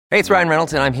Hey, it's Ryan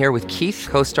Reynolds, and I'm here with Keith,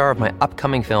 co-star of my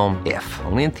upcoming film, If,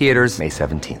 only in theaters May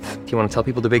 17th. Do you want to tell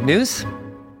people the big news?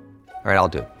 All right, I'll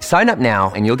do it. Sign up now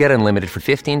and you'll get unlimited for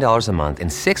 $15 a month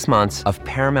and 6 months of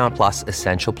Paramount Plus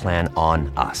Essential Plan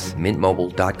on us.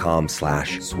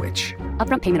 MintMobile.com/switch.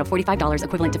 Upfront payment of $45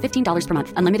 equivalent to $15 per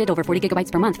month. Unlimited over 40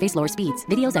 gigabytes per month. Face lower speeds.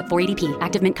 Videos at 480p.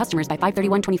 Active Mint customers by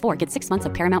 531.24 get 6 months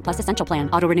of Paramount Plus Essential Plan.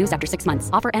 Auto renews after 6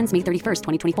 months. Offer ends May 31st,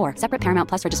 2024. Separate Paramount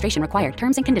Plus registration required.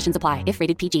 Terms and conditions apply if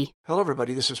rated PG. Hello,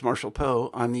 everybody. This is Marshall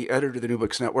Poe. I'm the editor of the New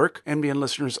Books Network. NBN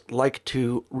listeners like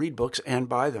to read books and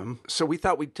buy them. So we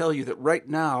thought we'd tell you that right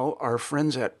now, our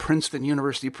friends at Princeton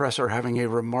University Press are having a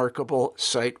remarkable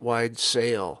site-wide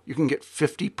sale. You can get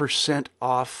 50%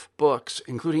 off books,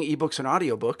 including ebooks and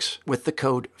audiobooks, with the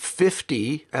code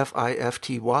 50,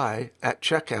 F-I-F-T-Y, at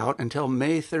checkout until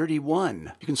May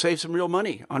 31. You can save some real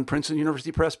money on Princeton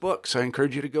University Press books. I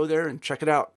encourage you to go there and check it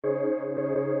out.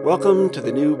 Welcome to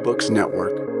the New Books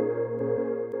Network.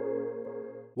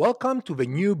 Welcome to the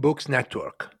New Books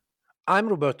Network. I'm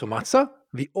Roberto Mazza,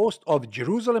 the host of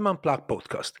Jerusalem Unplugged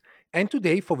podcast. And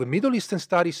today, for the Middle Eastern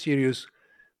Studies series,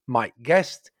 my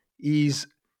guest is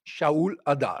Shaul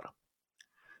Adar.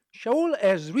 Shaul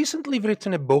has recently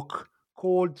written a book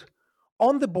called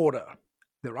On the Border,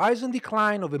 The Rise and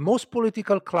Decline of the Most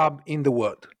Political Club in the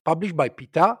World, published by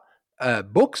Pita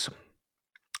Books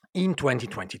in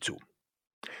 2022.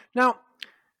 Now,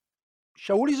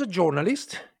 Shaul is a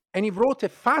journalist, and he wrote a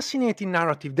fascinating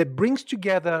narrative that brings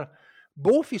together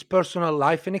both his personal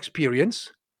life and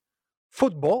experience,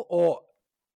 football or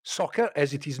soccer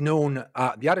as it is known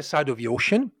the other side of the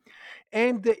ocean,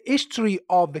 and the history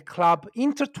of the club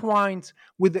intertwined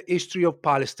with the history of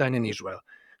Palestine and Israel.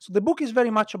 So the book is very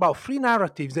much about three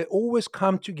narratives that always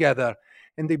come together,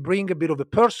 and they bring a bit of the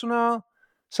personal,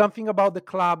 something about the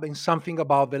club, and something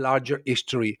about the larger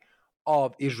history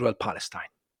of Israel-Palestine.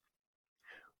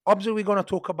 Obviously, we're going to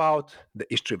talk about the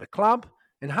history of the club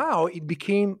and how it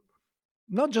became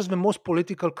not just the most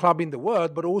political club in the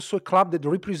world, but also a club that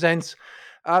represents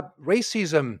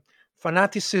racism,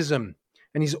 fanaticism,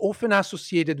 and is often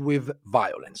associated with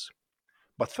violence.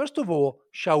 But first of all,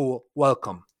 Shaul,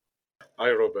 welcome. Hi,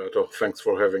 Roberto. Thanks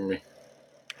for having me.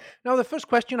 Now, the first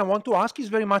question I want to ask is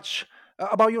very much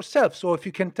about yourself. So if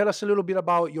you can tell us a little bit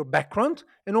about your background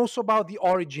and also about the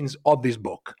origins of this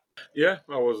book. Yeah,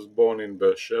 I was born in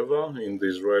Beersheba, in the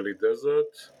Israeli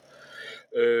desert.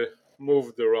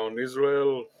 Moved around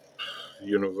Israel,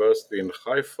 university in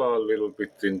Haifa, a little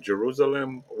bit in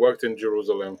Jerusalem, worked in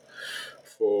Jerusalem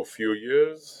for a few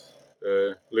years,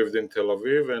 lived in Tel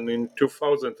Aviv, and in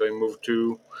 2000 I moved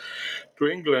to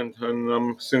England,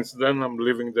 and since then I'm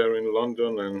living there in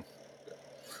London, and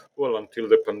well, until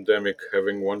the pandemic,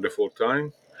 having wonderful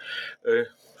time,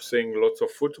 seeing lots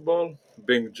of football,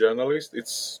 being journalist.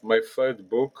 It's my third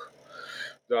book.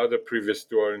 The other previous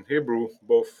two are in Hebrew,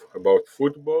 both about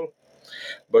football.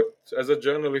 But as a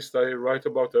journalist, I write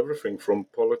about everything from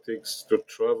politics to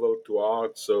travel to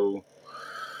art. So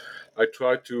I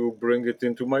try to bring it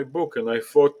into my book. And I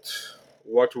thought,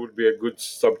 what would be a good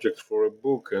subject for a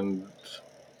book? And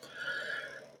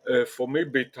for me,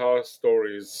 Beitar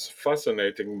story is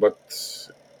fascinating. But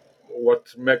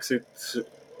what makes it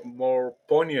more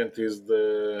poignant is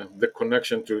the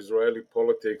connection to Israeli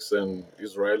politics and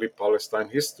Israeli-Palestine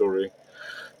history.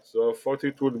 So I thought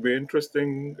it would be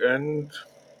interesting, and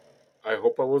I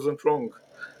hope I wasn't wrong.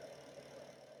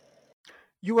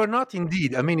 You are not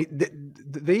indeed. I mean,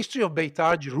 the history of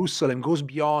Beitar Jerusalem goes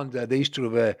beyond the history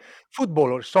of a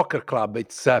football or soccer club.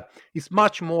 It's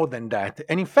much more than that.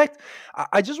 And in fact,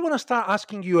 I just want to start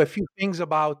asking you a few things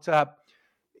about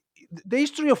the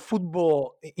history of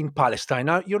football in Palestine.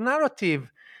 Now, your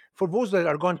narrative, for those that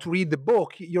are going to read the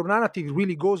book, your narrative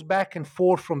really goes back and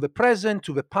forth from the present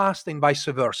to the past and vice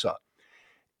versa.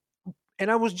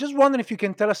 And I was just wondering if you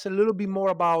can tell us a little bit more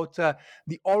about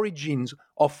the origins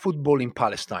of football in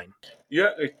Palestine.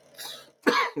 Yeah,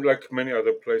 like many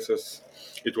other places,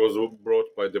 it was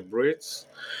brought by the Brits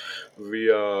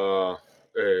via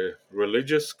a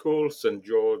religious school, St.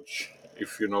 George,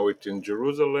 if you know it, in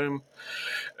Jerusalem,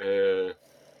 and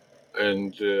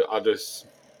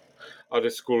other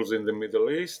schools in the Middle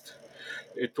East.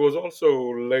 It was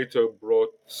also later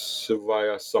brought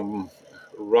via some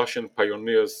Russian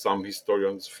pioneers, some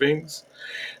historians think,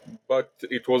 but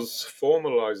it was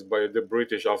formalized by the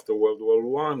British after World War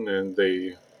One, and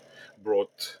they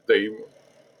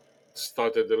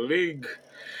started a league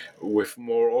with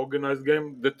more organized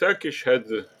game. The Turkish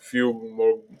had a few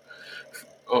more,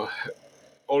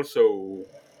 also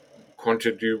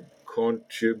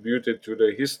contributed to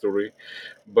the history,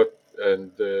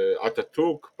 and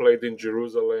Ataturk played in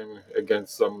Jerusalem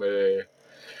against some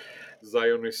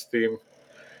Zionist team.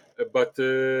 But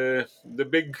the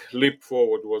big leap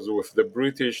forward was with the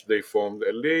British. They formed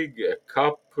a league, a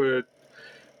cup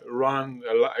run,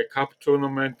 a cup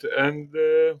tournament, and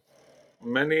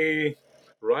many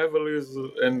rivalries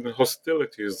and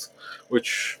hostilities,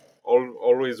 which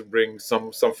always bring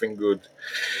something good.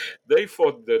 They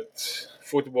thought that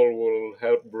football will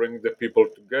help bring the people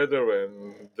together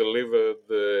and deliver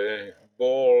the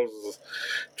balls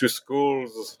to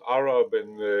schools, Arab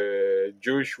and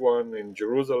Jewish one in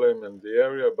Jerusalem and the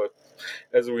area, but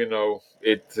as we know,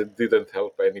 it didn't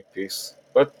help any peace.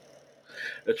 But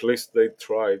at least they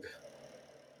tried.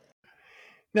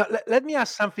 Now, let me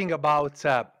ask something about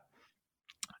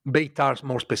Beitar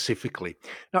more specifically.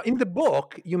 Now, in the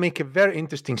book, you make a very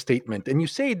interesting statement, and you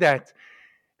say that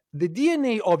the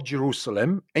DNA of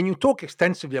Jerusalem, and you talk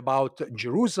extensively about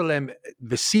Jerusalem,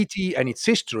 the city, and its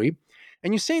history,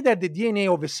 and you say that the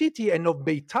DNA of the city and of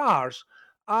Beitars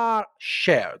are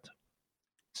shared.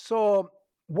 So,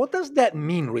 what does that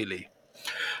mean, really?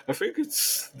 I think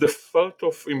it's the felt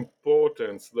of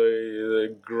importance,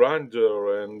 the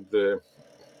grandeur, and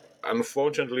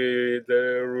unfortunately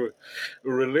the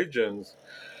religions.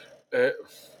 Uh,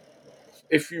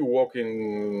 if you walk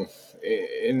in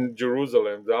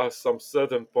Jerusalem, there are some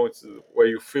certain points where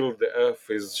you feel the earth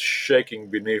is shaking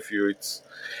beneath you. It's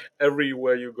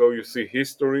everywhere you go, you see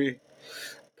history,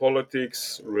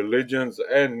 politics, religions,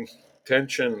 and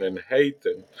tension and hate.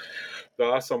 And there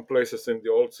are some places in the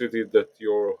old city that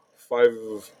you're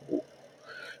 5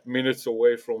 minutes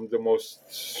away from the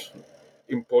most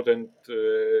important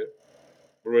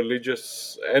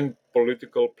religious and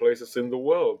political places in the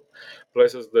world.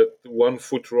 Places that one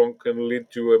foot wrong can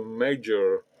lead to a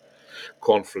major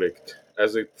conflict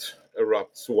as it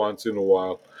erupts once in a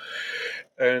while.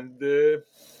 And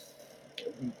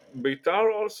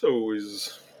Beitar also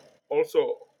is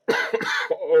also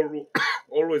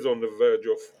always on the verge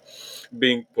of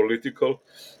being political,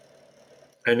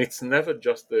 and it's never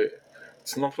just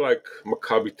it's not like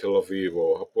Maccabi Tel Aviv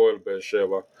or Hapoel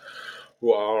Beersheva,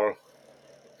 who are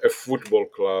football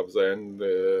clubs and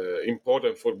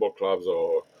important football clubs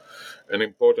and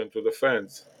important to the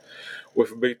fans.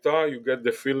 With Beitar, you get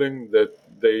the feeling that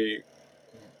they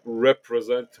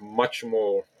represent much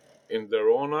more in their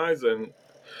own eyes, and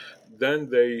then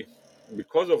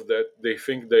because of that, they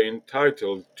think they're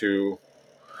entitled to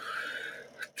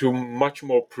much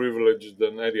more privilege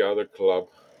than any other club.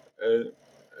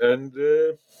 And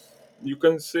you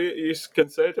can say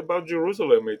it about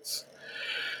Jerusalem. It's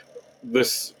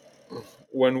this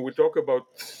when we talk about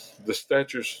the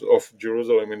status of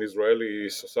Jerusalem in Israeli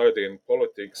society and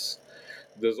politics.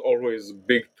 There's always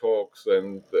big talks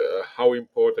and how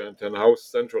important and how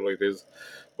central it is.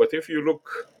 But if you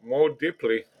look more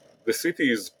deeply, the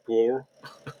city is poor,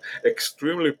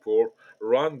 extremely poor,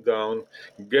 run down,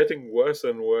 getting worse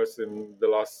and worse in the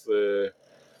last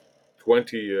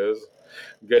 20 years,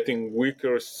 getting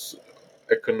weaker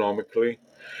economically,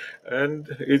 and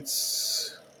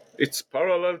it's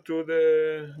parallel to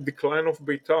the decline of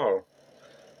Beitar.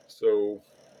 So,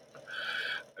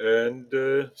 and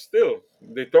still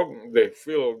they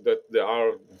feel that they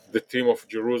are the team of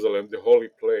Jerusalem, the holy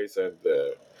place, and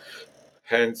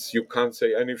hence you can't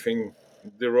say anything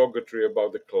derogatory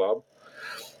about the club.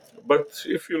 But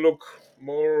if you look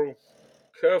more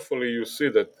carefully, you see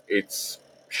that it's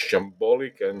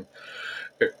shambolic and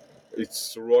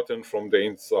it's rotten from the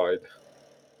inside.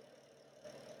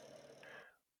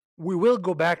 We will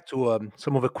go back to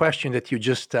some of the question that you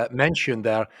just mentioned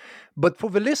there. But for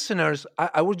the listeners,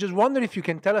 I was just wondering if you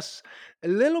can tell us a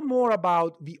little more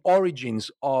about the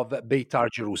origins of Beitar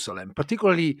Jerusalem,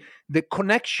 particularly the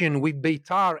connection with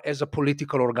Beitar as a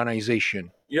political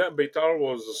organization. Yeah, Beitar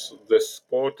was the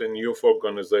sport and youth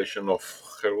organization of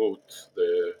Herut,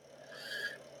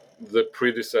 the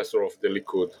predecessor of the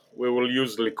Likud. We will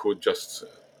use Likud just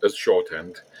as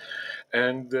shorthand.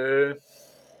 And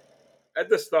at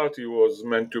the start, it was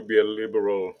meant to be a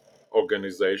liberal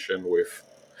organization with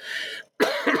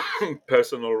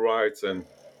personal rights and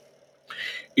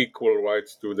equal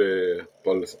rights to the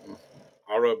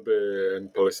Arab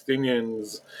and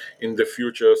Palestinians in the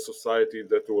future society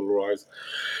that will rise.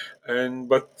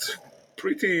 But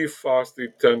pretty fast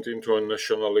it turned into a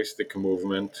nationalistic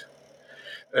movement.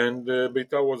 And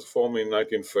Beitar was formed in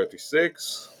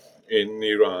 1936 in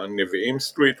Iran, Nevi'im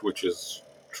Street, which is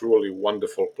truly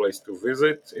wonderful place to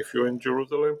visit if you're in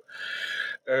Jerusalem,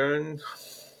 and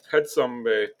had some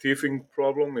teething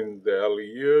problem in the early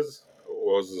years,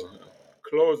 was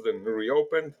closed and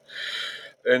reopened,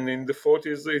 and in the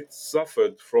 40s it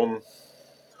suffered from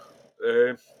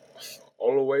uh,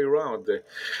 all the way around.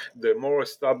 The more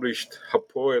established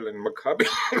Hapoel and Maccabi,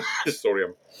 sorry,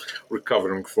 I'm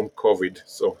recovering from COVID,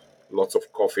 so lots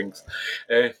of coughings.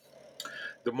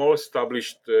 The more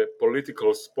established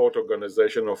political sport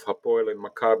organization of Hapoel and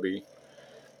Maccabi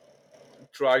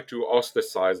tried to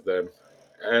ostracize them,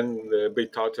 and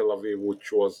Beitar Tel Aviv,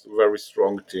 which was a very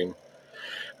strong team.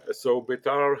 So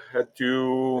Beitar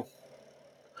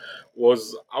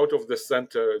was out of the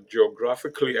center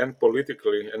geographically and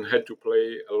politically, and had to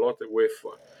play a lot with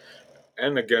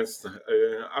and against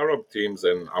Arab teams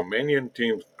and Armenian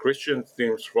teams, Christian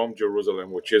teams from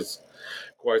Jerusalem, which is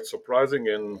quite surprising.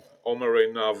 And Omer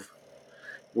Einav,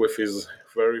 with his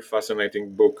very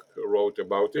fascinating book, wrote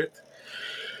about it.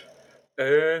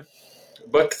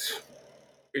 But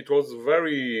it was a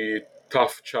very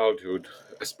tough childhood,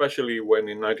 especially when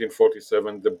in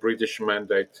 1947 the British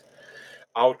mandate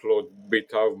outlawed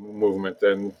Beitar movement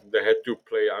and they had to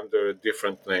play under a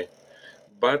different name.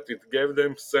 But it gave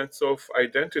them sense of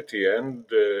identity and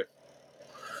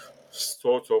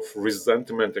sort of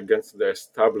resentment against the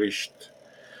established,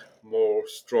 more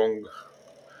strong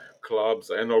clubs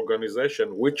and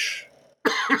organization, which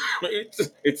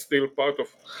it's still part of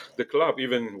the club,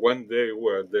 even when they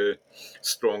were the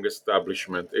strong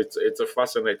establishment. It's a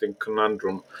fascinating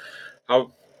conundrum,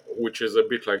 which is a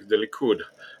bit like the Likud.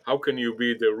 How can you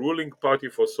be the ruling party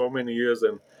for so many years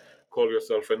and call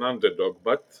yourself an underdog?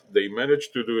 But they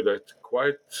managed to do that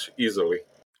quite easily.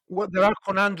 Well, there are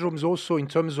conundrums also in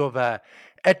terms of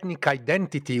ethnic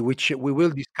identity, which we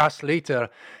will discuss later.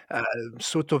 Uh,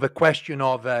 Sort of a question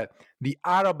of the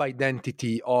Arab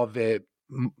identity of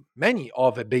many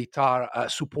of Beitar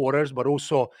supporters, but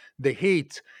also the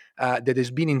hate that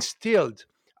has been instilled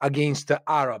against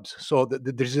Arabs. So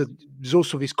there's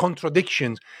also these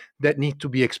contradictions that need to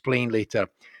be explained later.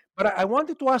 But I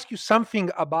wanted to ask you something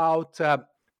about Tel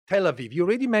Aviv. You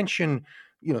already mentioned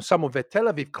some of the Tel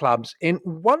Aviv clubs, and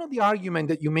one of the arguments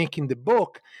that you make in the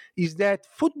book is that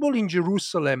football in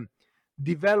Jerusalem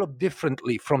developed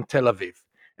differently from Tel Aviv.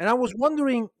 And I was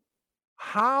wondering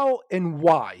how and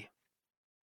why.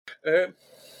 Uh,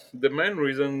 the main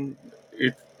reason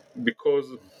it because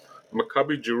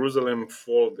Maccabi Jerusalem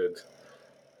folded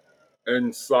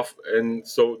and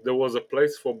so there was a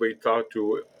place for Beitar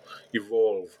to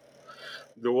evolve.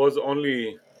 There was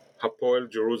only Hapoel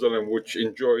Jerusalem, which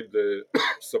enjoyed the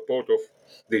support of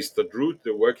the Histadrut,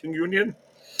 the working union,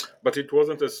 but it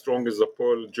wasn't as strong as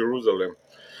Hapoel Jerusalem.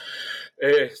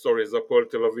 As Hapoel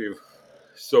Tel Aviv.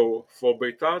 So for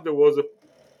Beitar, there was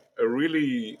a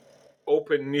really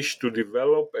open niche to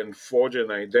develop and forge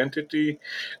an identity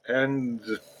and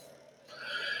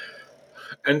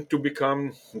to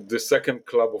become the second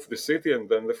club of the city and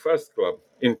then the first club.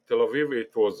 In Tel Aviv,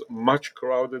 it was much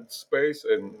crowded space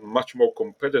and much more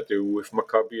competitive with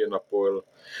Maccabi and Hapoel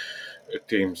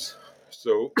teams.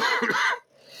 So,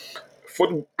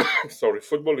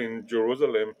 football in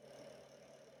Jerusalem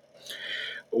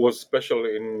was special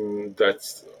in that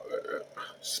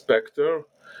specter,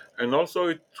 and also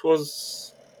it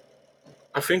was,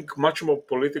 I think, much more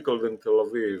political than Tel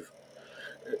Aviv.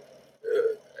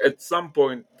 At some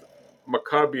point,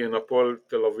 Maccabi and Hapoel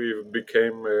Tel Aviv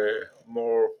became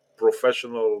more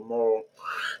professional, more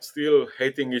still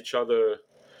hating each other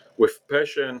with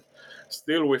passion,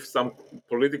 still with some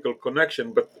political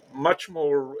connection, but much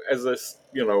more as a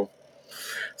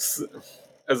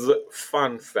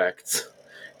fun fact.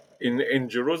 In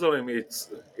Jerusalem,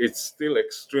 it's still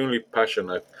extremely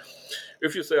passionate.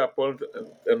 If you say Hapoel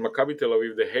and Maccabi Tel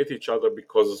Aviv, they hate each other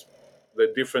because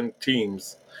they're different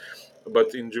teams.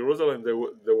 But in Jerusalem, they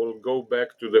will go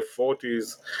back to the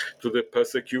 40s, to the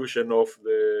persecution of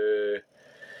the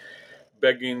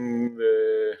Begin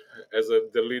as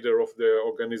the leader of the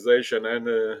organization and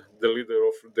the leader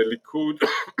of the Likud.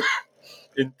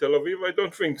 In Tel Aviv, I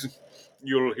don't think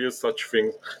you'll hear such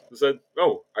things. They said,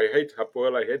 "Oh, I hate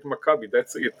Hapoel, I hate Maccabi.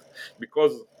 That's it,"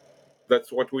 because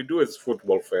that's what we do as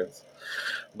football fans.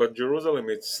 But Jerusalem,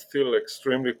 it's still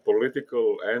extremely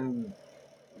political, and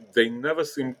they never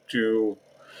seem to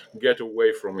get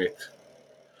away from it,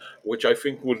 which I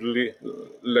think would lead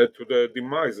to the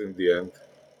demise in the end.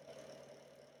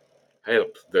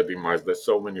 Helped the demise. There's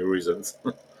so many reasons.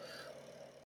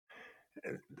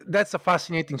 That's a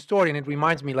fascinating story, and it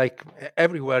reminds me, like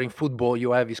everywhere in football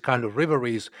you have these kind of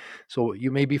rivalries. So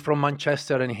you may be from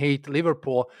Manchester and hate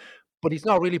Liverpool, but it's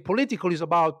not really political. It's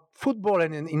about football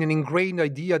and in an ingrained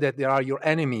idea that they are your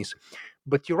enemies.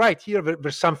 But you're right, here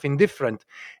there's something different.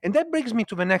 And that brings me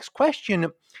to the next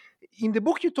question. In the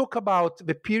book you talk about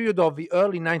the period of the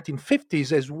early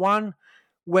 1950s as one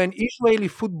when Israeli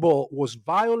football was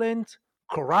violent,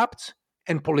 corrupt,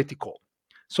 and political.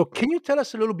 So can you tell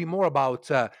us a little bit more about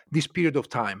this period of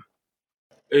time?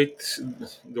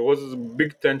 There was a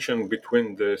big tension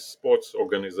between the sports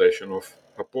organization of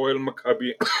Hapoel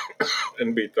Maccabi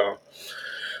and Beitar.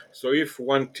 So if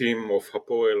one team of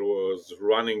Hapoel was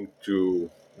running to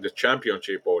the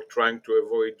championship or trying to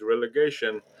avoid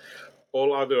relegation,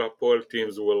 all other Hapoel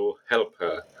teams will help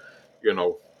her, you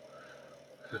know,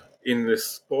 in a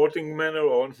sporting manner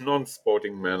or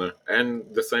non-sporting manner. And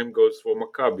the same goes for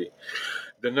Maccabi.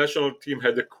 The national team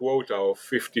had a quota of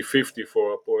 50-50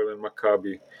 for Hapoel and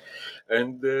Maccabi.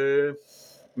 And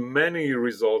many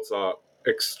results are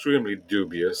extremely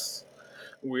dubious.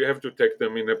 We have to take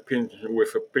them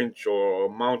with a pinch or a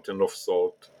mountain of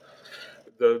salt.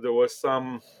 There were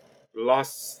some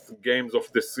last games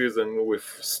of the season with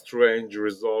strange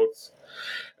results,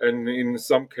 and in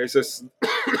some cases,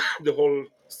 the whole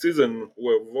season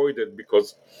were voided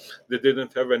because they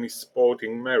didn't have any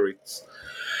sporting merits.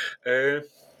 Uh,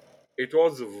 it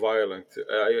was violent.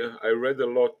 I read a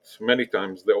lot, many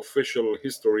times, the official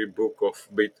history book of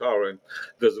Beitar, and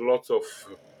there's lots of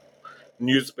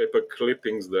newspaper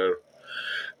clippings there.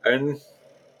 And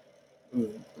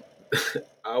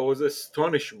I was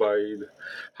astonished by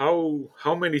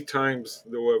how many times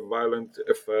there were violent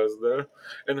affairs there,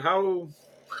 and how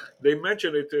they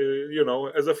mention it.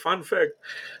 As a fun fact,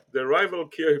 the rival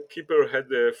keeper had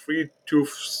the free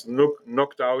tooth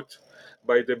knocked out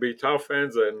by the Beitar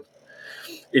fans, and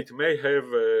it may have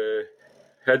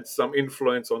had some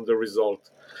influence on the result.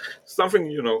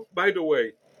 Something, by the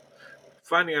way,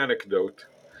 funny anecdote.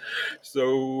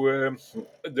 So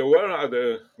there were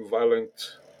other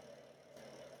violent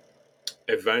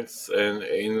events and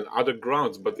in other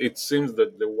grounds, but it seems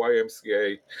that the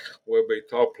YMCA where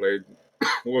Beitar played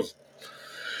was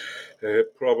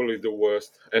probably the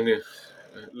worst. And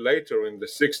later in the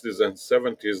 60s and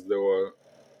 70s, there were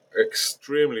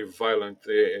extremely violent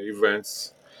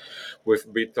events with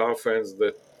Beitar fans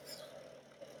that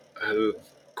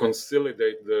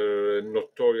consolidate the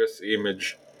notorious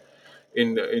image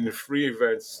in three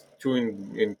events, two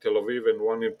in Tel Aviv and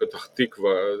one in Petah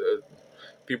Tikva.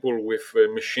 People with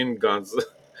machine guns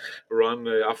run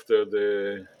after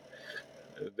the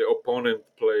opponent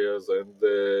players, and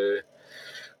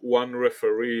one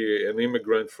referee, an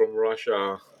immigrant from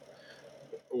Russia,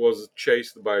 was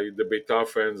chased by the Beitar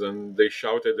fans, and they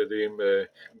shouted at him,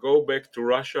 "Go back to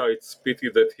Russia. It's pity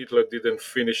that Hitler didn't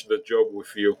finish the job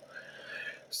with you."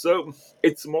 So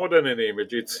it's more than an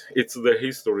image. It's the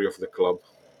history of the club.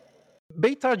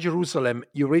 Beitar Jerusalem,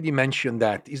 you already mentioned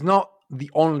that, is not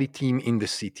the only team in the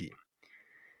city.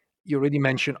 You already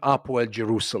mentioned Hapoel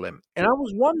Jerusalem. And I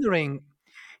was wondering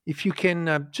if you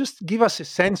can just give us a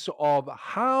sense of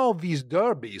how these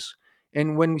derbies,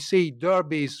 and when we say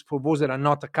derbies, for those that are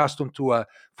not accustomed to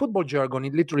football jargon,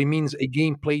 it literally means a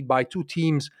game played by two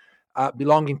teams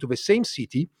belonging to the same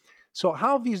city. So,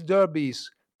 how these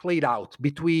derbies played out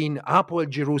between Hapoel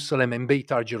Jerusalem and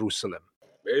Beitar Jerusalem?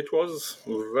 It was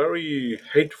very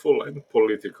hateful and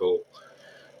political.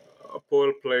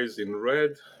 Hapoel plays in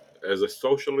red as a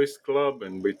socialist club,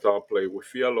 and Beitar play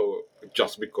with yellow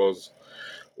just because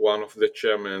one of the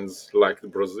chairmen liked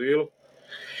Brazil.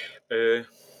 Uh,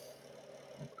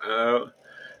 uh,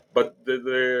 but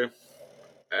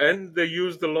and they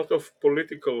used a lot of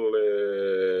political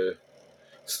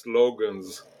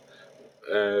slogans.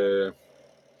 Uh,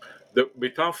 the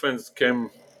Beitar fans came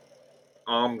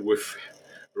armed with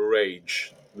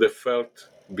rage. They felt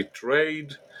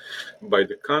betrayed by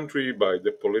the country, by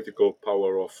the political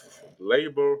power of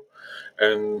labor,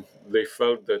 and they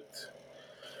felt that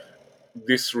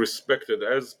disrespected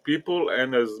as people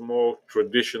and as more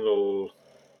traditional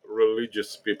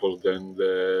religious people than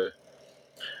the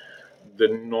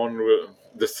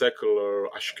secular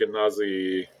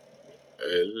Ashkenazi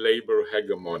labor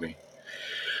hegemony.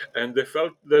 And they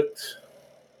felt that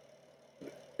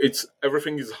it's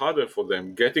everything is harder for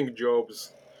them, getting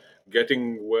jobs,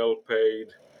 getting well paid.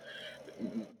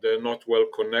 They're not well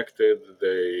connected.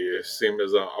 They seem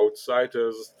as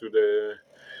outsiders to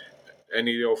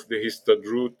any of the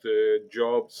Histadrut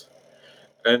jobs,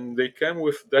 and they came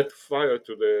with that fire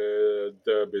to the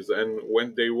derbies. And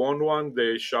when they won one,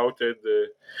 they shouted,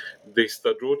 "The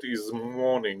Histadrut is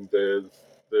mourning.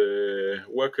 The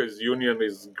workers' union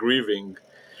is grieving,"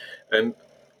 and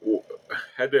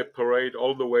had a parade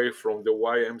all the way from the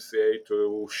YMCA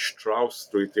to Strauss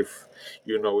Street, if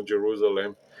you know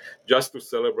Jerusalem, just to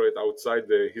celebrate outside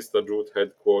the Histadrut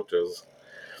headquarters.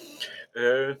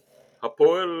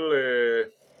 Hapoel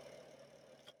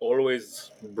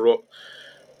always brought,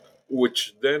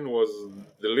 which then was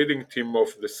the leading team of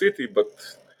the city, but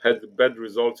had bad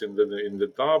results in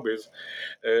the derbies.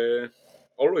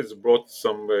 always brought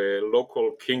some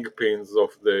local kingpins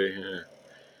of the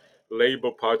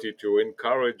Labour Party to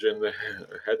encourage and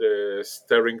had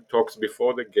stirring talks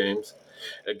before the games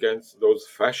against those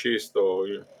fascists. Or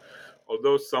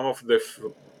although some of the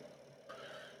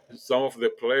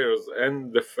players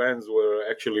and the fans were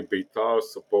actually Beitar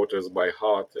supporters by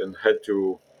heart and had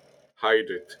to hide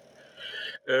it.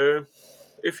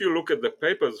 If you look at the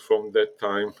papers from that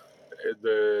time,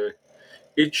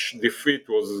 each defeat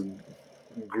was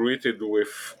greeted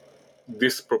with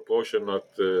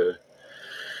disproportionate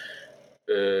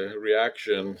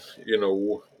reaction.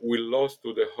 We lost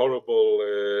to the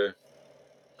horrible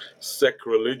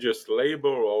sacrilegious labor,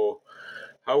 or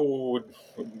how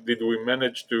did we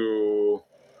manage to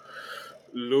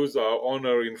lose our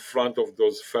honor in front of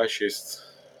those fascists?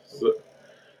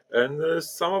 And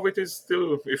some of it is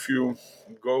still, if you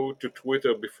go to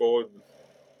Twitter before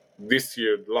this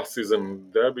year, last season,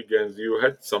 there begins, you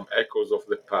had some echoes of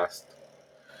the past.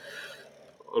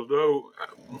 Although,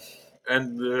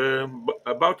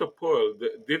 about Hapoel, they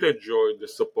did enjoy the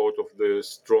support of the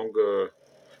stronger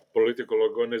political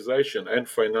organization and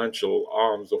financial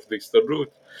arms of the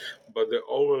Histadrut, but there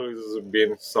always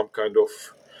been some kind of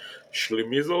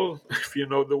schlemizel, if you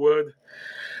know the word.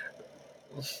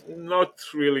 Not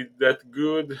really that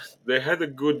good. They had a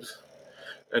good,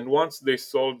 and once they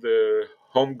sold their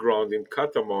home ground in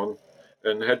Katamon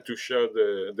and had to share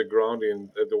the ground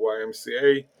at the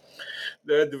YMCA,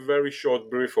 they had a very short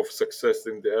brief of success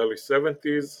in the early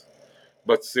 70s,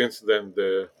 but since then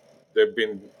they've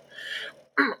been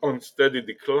on steady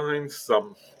decline.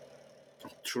 Some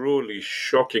truly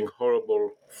shocking,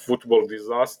 horrible football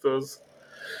disasters.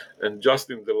 And just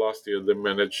in the last year, they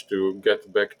managed to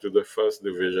get back to the first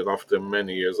division after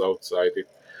many years outside it.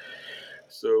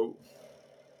 So,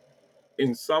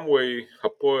 in some way,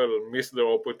 Hapoel missed their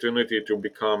opportunity to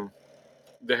become.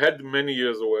 They had many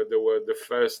years where they were the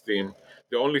first team,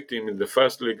 the only team in the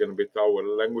first league, and Beitar were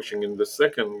languishing in the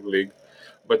second league,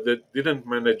 but they didn't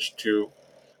manage to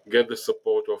get the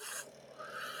support of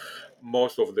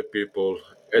most of the people.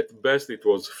 At best, it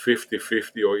was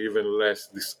 50-50 or even less,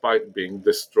 despite being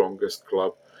the strongest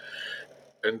club.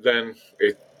 And then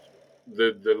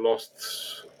they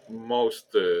lost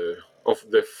most of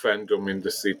the fandom in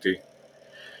the city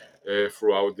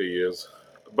throughout the years.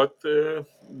 But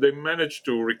they managed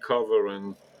to recover,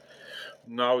 and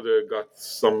now they got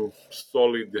some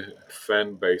solid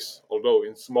fan base, although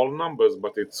in small numbers,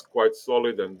 but it's quite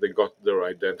solid, and they got their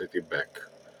identity back.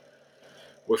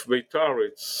 With Beitar,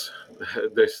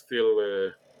 they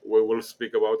still, we will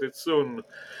speak about it soon,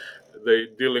 they're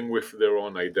dealing with their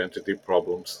own identity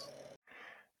problems.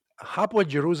 Hapoel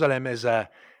Jerusalem is a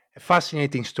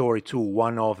fascinating story too,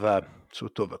 one of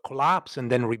sort of a collapse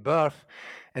and then rebirth.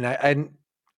 And I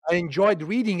enjoyed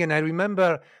reading, and I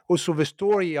remember also the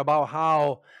story about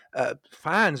how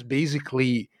fans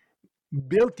basically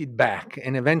built it back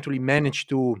and eventually managed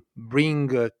to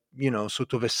bring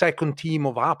sort of a second team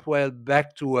of Hapoel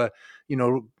back to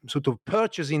sort of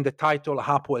purchasing the title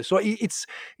Hapoel. So it's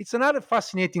another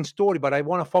fascinating story, but I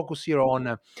want to focus here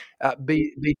on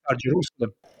Beitar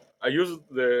Jerusalem. I use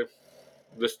the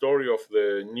story of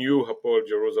the new Hapoel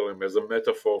Jerusalem as a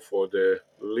metaphor for the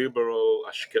liberal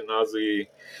Ashkenazi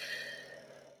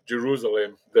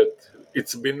Jerusalem, that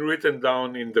it's been written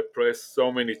down in the press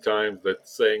so many times that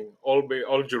saying all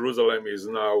Jerusalem is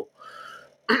now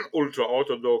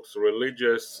ultra-Orthodox,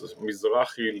 religious,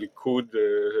 Mizrahi, Likud,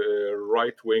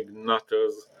 right-wing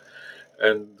nutters,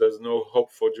 and there's no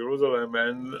hope for Jerusalem.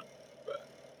 And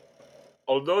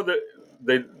although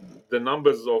the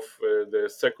numbers of the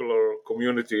secular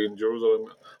community in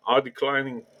Jerusalem are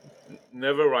declining,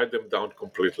 never write them down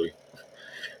completely.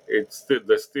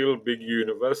 There's still big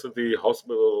university,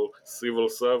 hospital, civil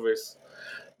service.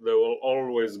 There will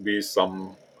always be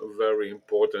some very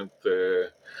important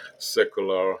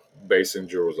secular base in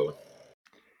Jerusalem.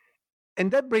 And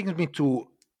that brings me to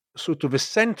sort of a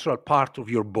central part of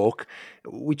your book,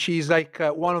 which is like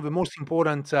one of the most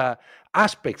important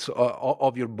aspects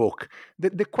of your book,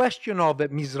 the question of the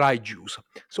Mizrahi Jews.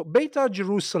 So Beitar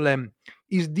Jerusalem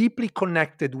is deeply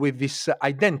connected with this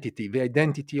identity, the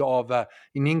identity of,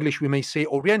 in English we may say,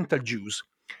 Oriental Jews,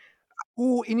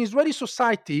 who in Israeli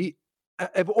society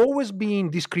have always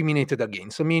been discriminated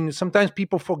against. I mean, sometimes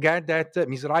people forget that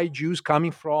Mizrahi Jews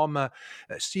coming from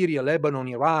Syria, Lebanon,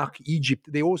 Iraq,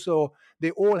 Egypt, they all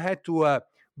had to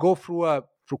go through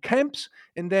camps,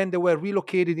 and then they were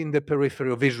relocated in the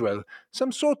periphery of Israel.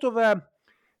 Some sort of, like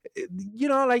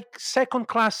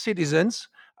second-class citizens.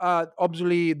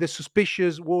 Obviously, the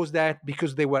suspicion was that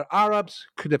because they were Arabs,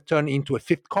 could have turned into a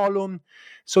fifth column.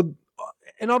 So,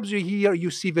 And obviously here you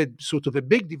see the sort of a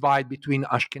big divide between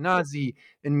Ashkenazi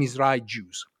and Mizrahi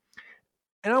Jews.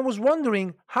 And I was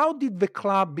wondering, how did the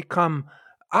club become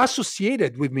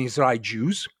associated with Mizrahi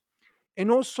Jews?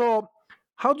 And also,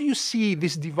 how do you see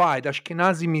this divide,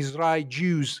 Ashkenazi Mizrahi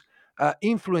Jews,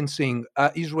 influencing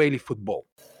Israeli football?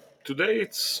 Today,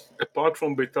 it's apart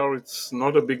from Beitar, it's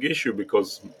not a big issue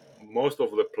because most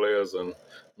of the players and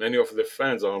many of the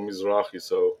fans are Mizrahi,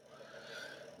 so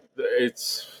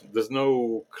there's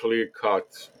no clear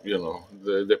cut.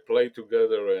 They play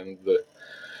together, and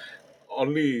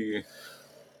only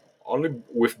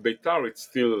with Beitar it's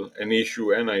still an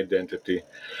issue and identity.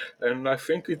 And I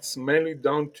think it's mainly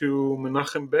down to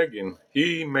Menachem Begin.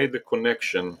 He made the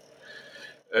connection,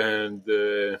 and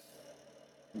the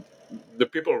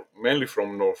people mainly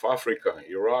from North Africa,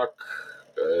 Iraq,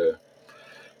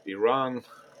 Iran,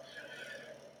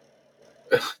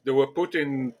 they were put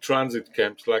in transit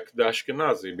camps like the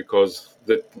Ashkenazi because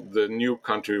the new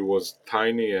country was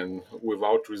tiny and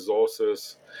without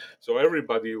resources. So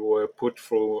everybody were put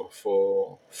through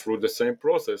the same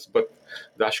process. But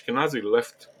the Ashkenazi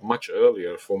left much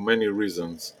earlier for many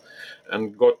reasons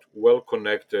and got well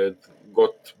connected,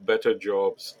 got better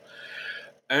jobs,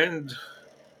 and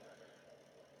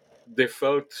they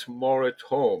felt more at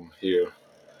home here.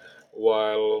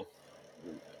 While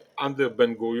under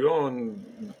Ben Gurion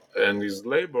and his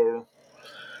labor,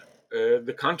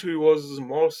 the country was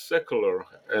more secular,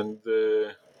 and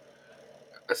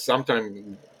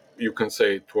sometimes you can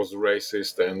say it was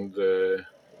racist and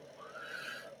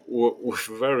with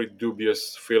very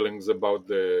dubious feelings about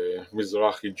the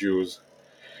Mizrahi Jews.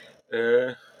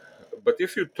 But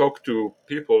if you talk to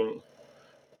people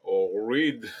or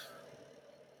read,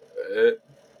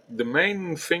 the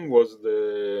main thing was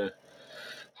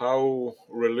how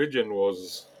religion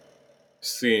was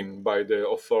seen by the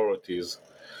authorities.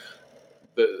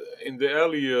 In the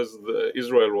early years,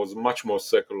 Israel was much more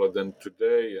secular than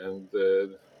today, and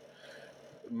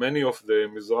many of the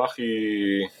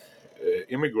Mizrahi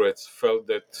immigrants felt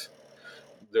that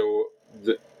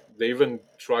they even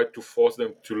tried to force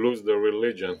them to lose their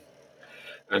religion,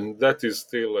 and that is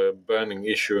still a burning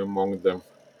issue among them.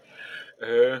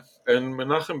 And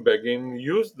Menachem Begin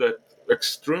used that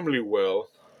extremely well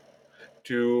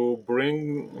to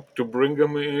bring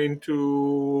them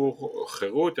into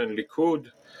Herut and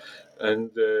Likud, and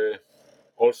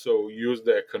also use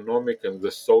the economic and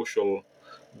the social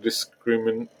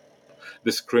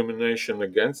discrimination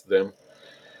against them.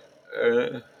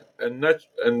 And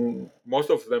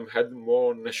most of them had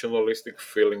more nationalistic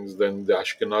feelings than the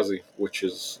Ashkenazi, which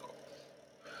is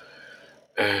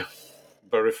a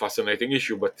very fascinating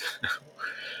issue, but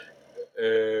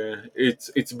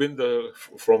it's been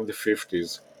from the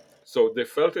 50s. So they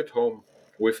felt at home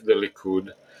with the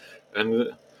Likud,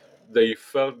 and they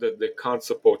felt that they can't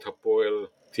support Hapoel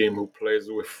team who plays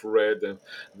with red, and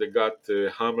they got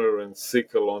hammer and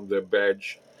sickle on the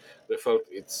badge. They felt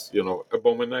it's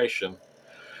abomination.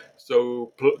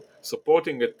 So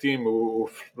supporting a team who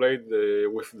played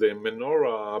with the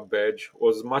menorah badge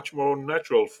was much more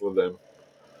natural for them.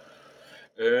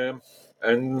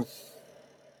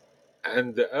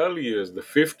 And the early years, the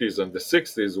 50s and the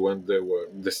 60s, when they were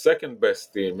the second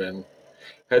best team and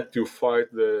had to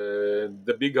fight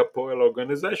the big Hapoel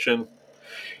organization,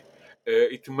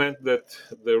 it meant that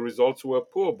the results were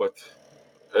poor, but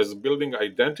as building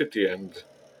identity and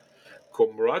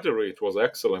camaraderie, it was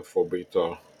excellent for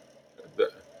Beitar.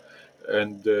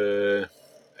 And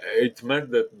it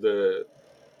meant that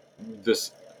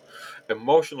this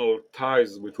emotional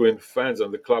ties between fans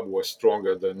and the club were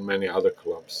stronger than many other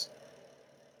clubs.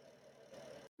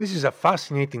 This is a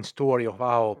fascinating story of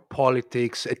how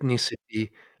politics, ethnicity,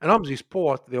 and obviously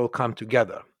sport, they all come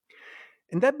together.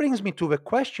 And that brings me to the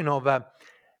question of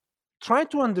trying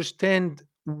to understand,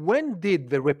 when did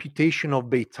the reputation of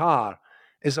Beitar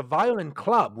as a violent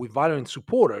club with violent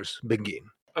supporters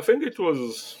begin? I think it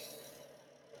was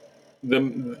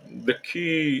the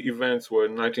key events were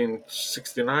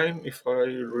 1969, if I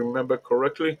remember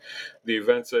correctly, the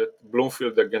events at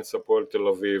Bloomfield against Hapoel Tel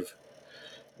Aviv,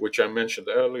 which I mentioned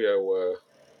earlier, where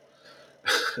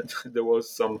there was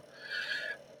some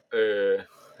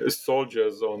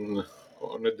soldiers on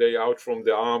a day out from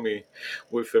the army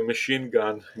with a machine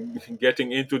gun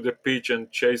getting into the pitch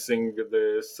and chasing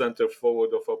the center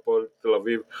forward of Hapoel Tel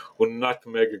Aviv, who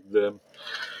nutmegged them.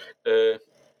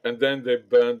 And then they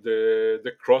burned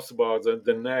the crossbars and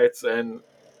the nets and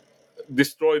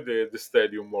destroyed the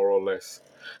stadium, more or less.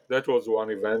 That was one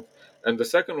event. And the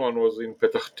second one was in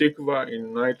Petach Tikva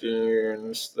in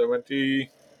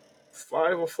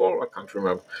 1975 or 4, I can't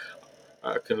remember.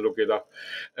 I can look it up.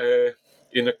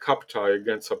 in a cup tie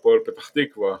against Hapoel Petach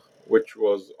Tikva, which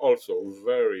was also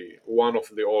one of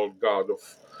the old guard of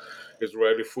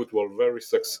Israeli football,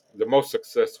 the most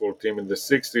successful team in the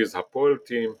 60s, Hapoel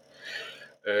team.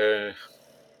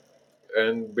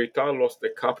 And Beitar lost a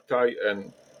cup tie,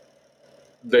 and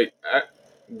they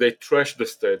trashed the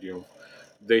stadium.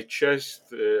 They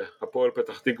chased Hapoel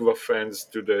Petach Tikva fans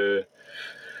to the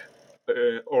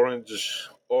orange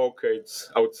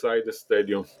orchids outside the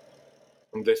stadium.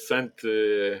 And they sent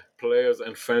players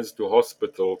and fans to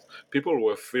hospitals. People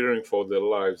were fearing for their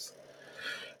lives.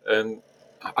 And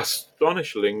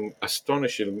astonishingly,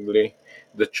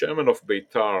 the chairman of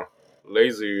Beitar,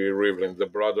 Lazy Rivlin, the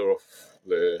brother of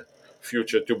the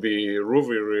future to be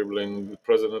Ruvi Rivlin,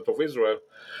 president of Israel,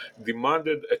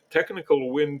 demanded a technical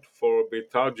win for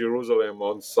Beitar Jerusalem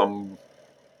on some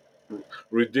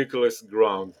ridiculous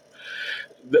ground.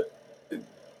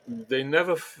 They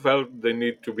never felt the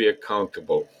need to be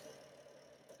accountable,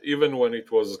 even when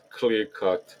it was clear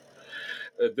cut.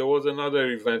 There was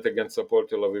another event against Hapoel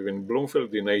Tel Aviv in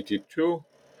Bloomfield in '82,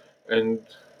 and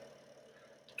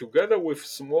together with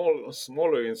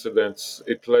smaller incidents,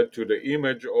 it led to the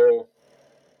image or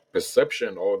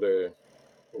perception or the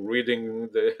reading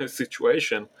the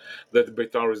situation that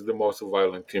Beitar is the most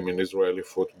violent team in Israeli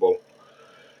football.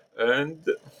 And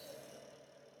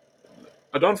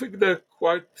I don't think they're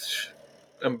quite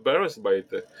embarrassed by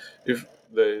it. If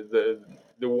they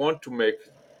want to make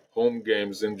home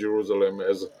games in Jerusalem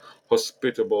as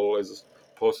hospitable as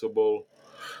possible,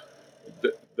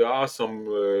 there are some,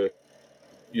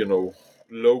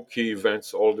 low-key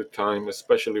events all the time,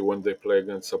 especially when they play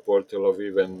against Hapoel Tel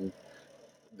Aviv and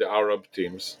the Arab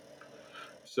teams.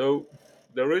 So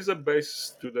there is a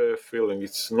base to the feeling.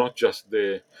 It's not just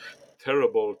the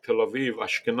terrible Tel Aviv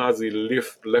Ashkenazi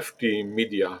lefty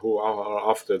media who are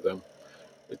after them.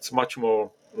 It's much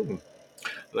more.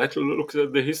 Let's look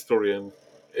at the history, and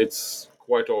it's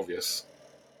quite obvious.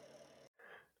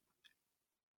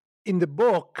 In the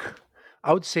book,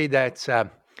 I would say that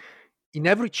in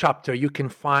every chapter you can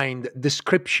find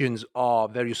descriptions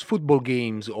of various football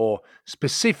games or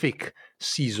specific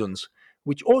seasons,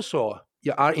 which also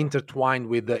are intertwined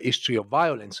with the history of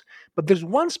violence. But there's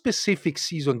one specific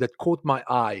season that caught my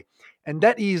eye, and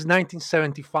that is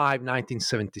 1975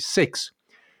 1976,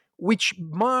 which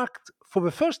marked for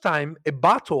the first time a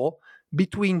battle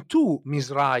between two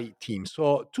Mizrahi teams,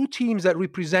 so two teams that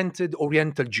represented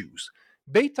Oriental Jews,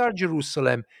 Beitar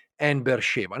Jerusalem and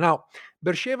Beersheba. Now,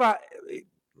 Beersheba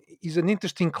is an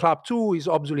interesting club too, is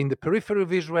obviously in the periphery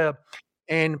of Israel.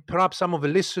 And perhaps some of the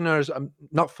listeners are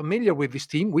not familiar with this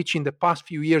team, which in the past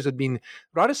few years had been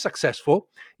rather successful.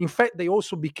 In fact, they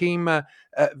also became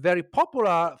very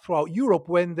popular throughout Europe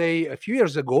when they, a few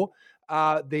years ago,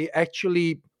 they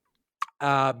actually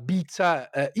beat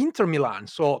Inter Milan.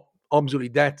 So obviously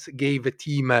that gave the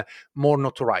team more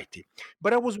notoriety.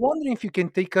 But I was wondering if you can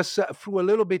take us through a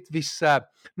little bit this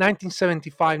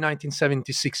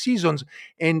 1975-1976 seasons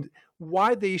and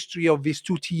why the history of these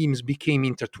two teams became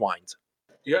intertwined.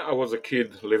 Yeah, I was a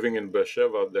kid living in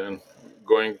Beersheba then,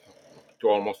 going to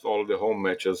almost all the home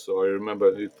matches, so I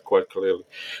remember it quite clearly.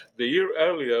 The year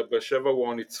earlier, Beersheba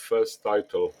won its first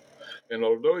title, and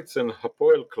although it's an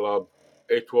Hapoel club,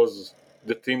 it was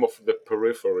the team of the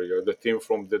periphery, or the team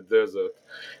from the desert,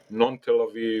 non-Tel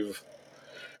Aviv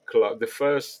club, the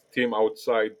first team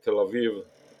outside Tel Aviv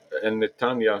and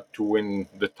Netanya to win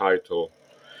the title.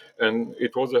 And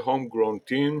it was a homegrown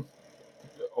team.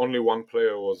 Only one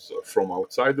player was from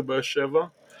outside the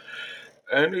Beersheba,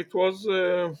 and it was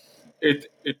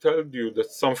it told you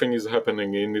that something is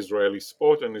happening in Israeli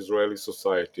sport and Israeli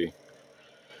society.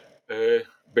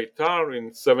 Beitar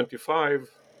in '75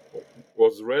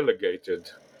 was relegated,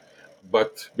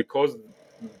 but because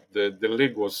the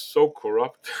league was so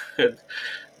corrupted,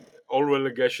 all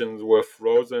relegations were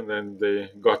frozen and they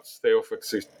got stay of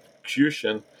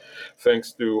execution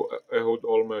thanks to Ehud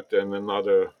Olmert and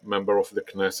another member of the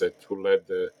Knesset who led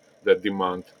the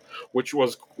demand, which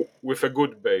was with a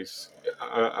good base.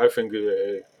 I think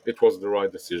it was the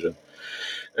right decision.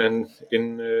 And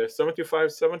in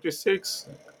 75-76,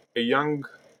 a young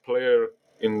player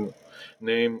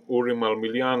named Uri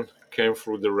Malmilian came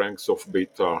through the ranks of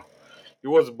Beitar. He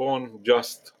was born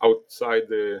just outside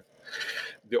the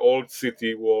old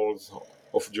city walls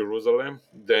of Jerusalem,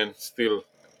 then still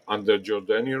under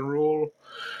Jordanian rule,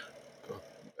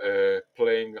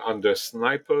 playing under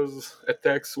snipers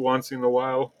attacks once in a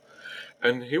while.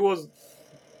 And he was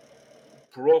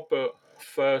proper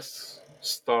first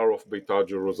star of Beitar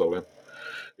Jerusalem.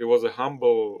 He was a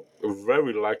humble,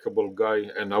 very likable guy,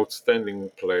 an outstanding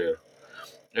player.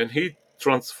 And he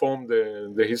transformed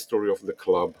the history of the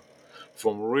club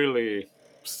from really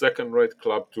second-rate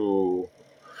club to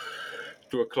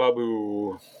a club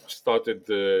who started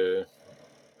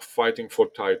fighting for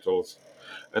titles.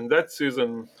 And that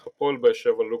season, Hapoel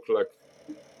Beersheva looked like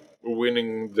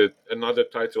winning another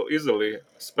title easily,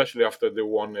 especially after they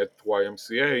won at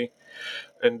YMCA.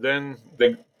 And then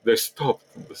they stopped.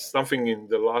 Something in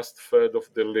the last third of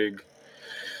the league,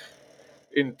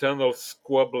 internal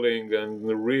squabbling and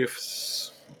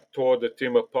rifts tore the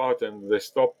team apart, and they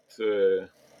stopped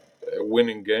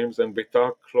winning games, and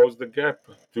Beitar closed the gap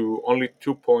to only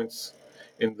 2 points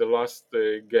in the last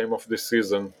game of the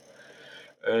season.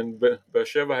 And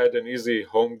Beersheva had an easy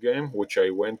home game, which I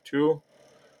went to,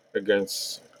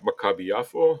 against Maccabi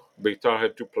Yafo. Beitar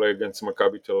had to play against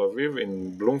Maccabi Tel Aviv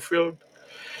in Bloomfield.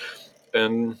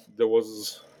 And there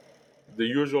was the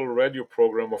usual radio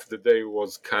program of the day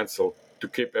was cancelled to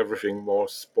keep everything more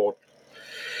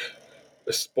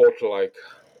sport-like.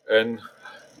 And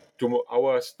to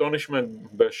our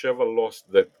astonishment, Beersheva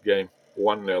lost that game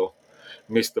 1-0,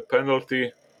 missed the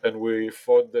penalty, and we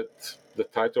thought that the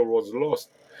title was lost.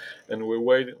 And we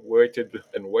waited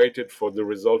for the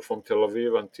result from Tel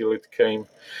Aviv until it came,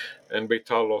 and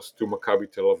Beitar lost to Maccabi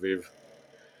Tel Aviv.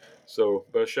 So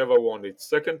Beersheva won its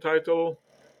second title.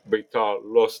 Beitar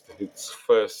lost its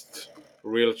first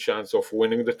real chance of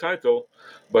winning the title,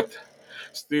 but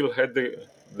still had the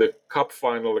cup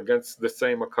final against the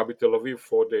same Maccabi Tel Aviv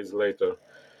 4 days later,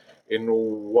 in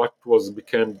what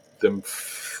became the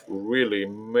really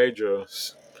major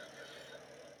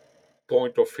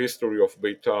point of history of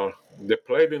Beitar. They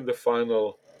played in the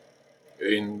final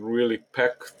in really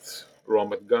packed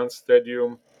Ramat Gan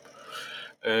Stadium,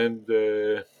 and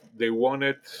they won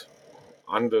it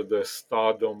under the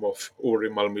stardom of Uri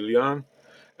Malmilian,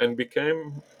 and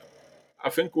became, I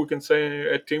think we can say,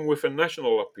 a team with a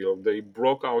national appeal. They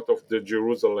broke out of the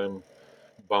Jerusalem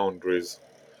boundaries.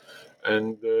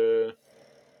 And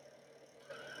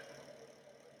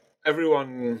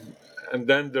and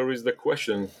then there is the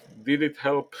question, did it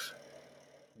help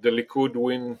the Likud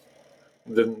win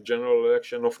the general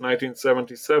election of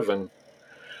 1977?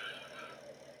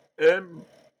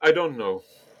 I don't know.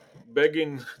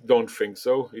 Begin don't think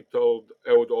so. He told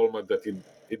Ehud Olmert that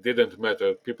it didn't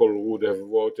matter. People would have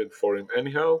voted for him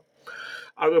anyhow.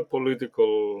 Other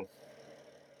political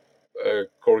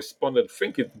correspondents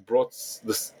think it brought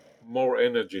this more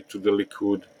energy to the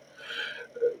Likud.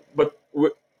 But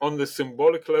on the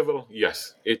symbolic level,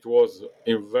 yes, it was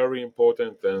very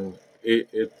important, and it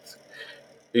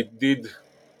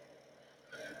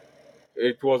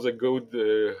was a good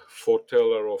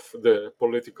foreteller of the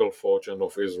political fortune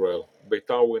of Israel.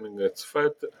 Beitar winning its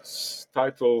first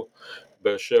title,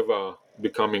 Beersheva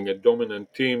becoming a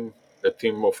dominant team, a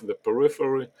team of the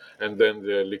periphery, and then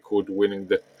the Likud winning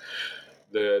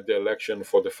the election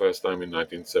for the first time in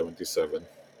 1977.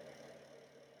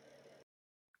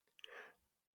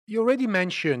 You already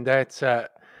mentioned that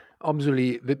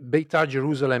obviously the Beitar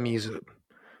Jerusalem is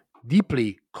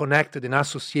deeply connected and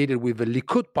associated with the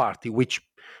Likud party, which,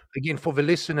 again, for the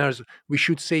listeners, we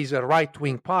should say is a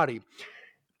right-wing party.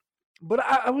 But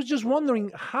I was just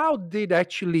wondering, how did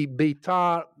actually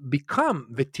Beitar become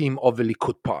the team of the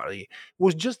Likud party?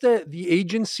 Was just the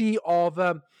agency of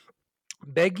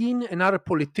Begin and other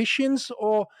politicians,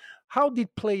 or how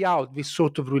did play out this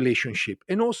sort of relationship?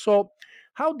 And also,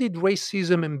 how did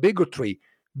racism and bigotry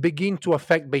begin to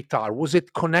affect Beitar? Was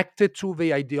it connected to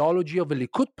the ideology of the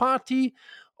Likud party,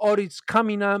 or it's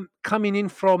coming in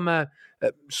from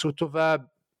sort of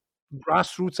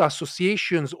grassroots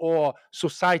associations or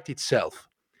society itself?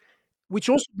 Which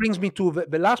also brings me to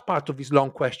the last part of this long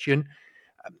question.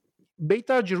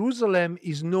 Beitar Jerusalem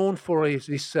is known for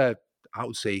this, I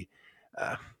would say,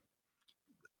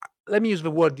 let me use the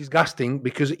word disgusting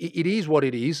because it is what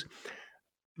it is,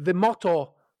 the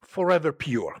motto forever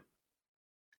pure.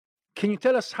 Can you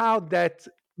tell us how that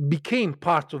became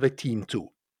part of the team too?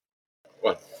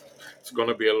 Well, it's going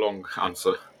to be a long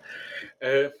answer.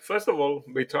 First of all,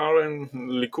 Beitar and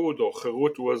Likud or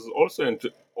Herut was also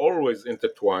always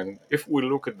intertwined. If we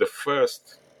look at the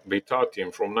first Beitar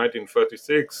team from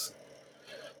 1936,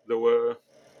 there were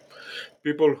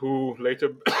people who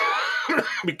later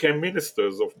became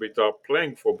ministers of Beitar,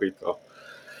 playing for Beitar,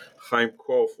 Chaim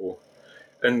Korfu.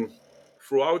 And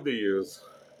throughout the years,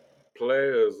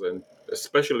 players and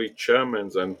especially chairmen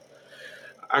and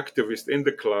activists in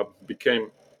the club a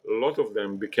lot of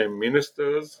them became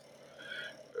ministers,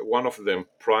 one of them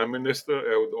Prime Minister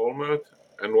Ehud Olmert,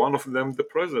 and one of them the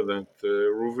President,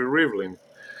 Ruvi Rivlin.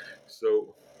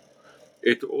 So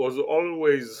it was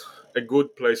always a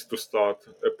good place to start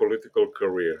a political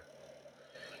career.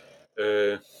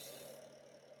 To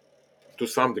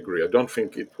some degree, I don't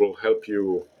think it will help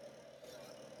you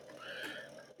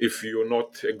if you're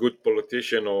not a good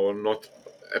politician or not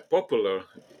a popular,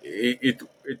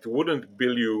 it wouldn't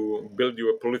build you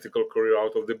a political career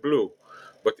out of the blue.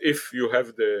 But if you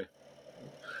have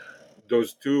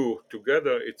those two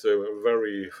together, it's a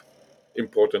very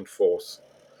important force,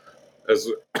 as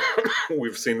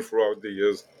we've seen throughout the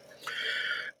years.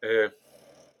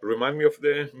 Remind me of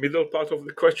the middle part of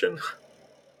the question.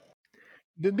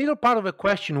 The middle part of the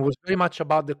question was very much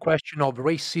about the question of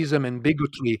racism and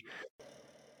bigotry.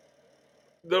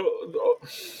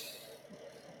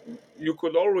 You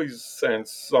could always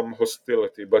sense some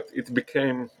hostility, but it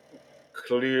became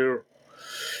clear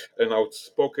and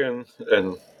outspoken,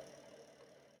 and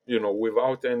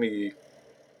without any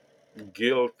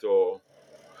guilt or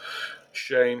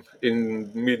shame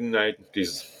in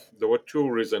mid-90s. There were two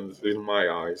reasons in my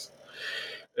eyes.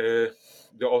 The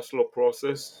Oslo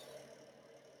process,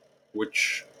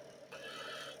 which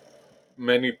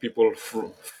many people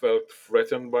felt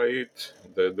threatened by it,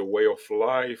 the way of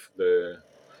life, the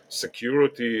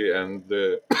security, and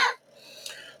the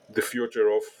future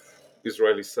of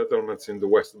Israeli settlements in the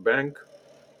West Bank.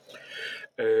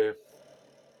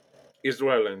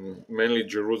 Israel and mainly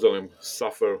Jerusalem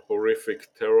suffer horrific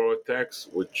terror attacks,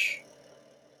 which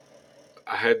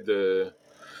had the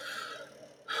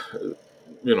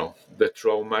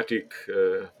traumatic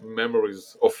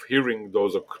memories of hearing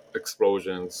those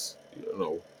explosions.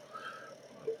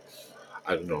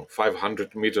 I don't know,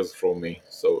 500 meters from me.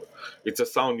 So it's a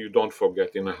sound you don't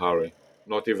forget in a hurry,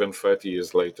 not even 30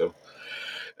 years later.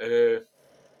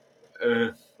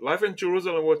 Life in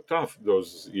Jerusalem was tough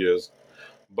those years.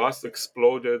 Bus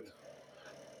exploded.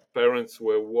 Parents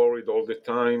were worried all the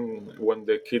time when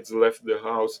their kids left the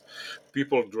house.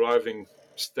 People driving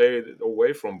stayed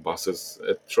away from buses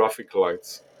at traffic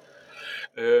lights.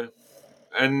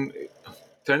 And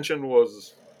tension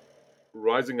was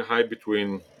rising high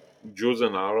between Jews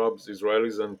and Arabs,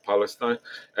 Israelis and Palestine,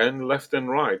 and left and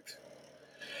right.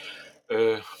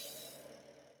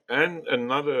 And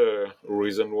another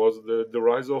reason was the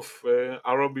rise of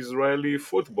Arab-Israeli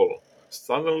football.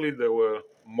 Suddenly there were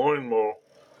more and more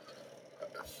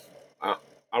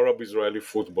Arab-Israeli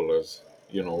footballers,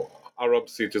 Arab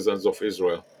citizens of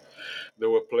Israel. They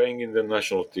were playing in the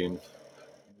national team.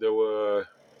 There were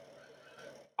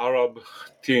Arab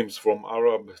teams from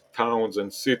Arab towns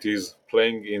and cities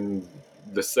playing in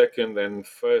the second and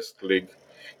first league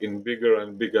in bigger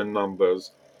and bigger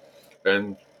numbers.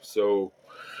 And so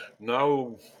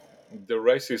now the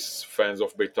racist fans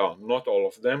of Beitar, not all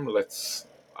of them,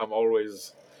 I'm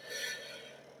always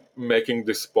making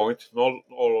this point, not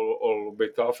all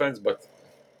Beitar fans, but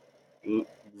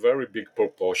very big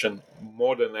proportion,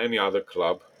 more than any other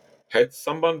club, had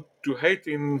someone to hate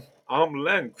in arm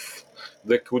length.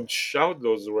 They could shout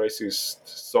those racist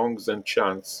songs and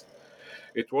chants.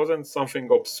 It wasn't something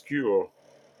obscure.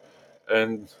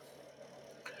 And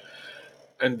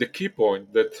the key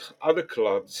point that other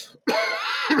clubs,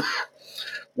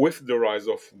 with the rise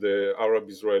of the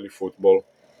Arab-Israeli football,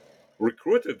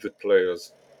 recruited the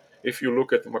players. If you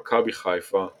look at Maccabi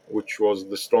Haifa, which was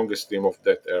the strongest team of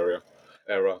that era,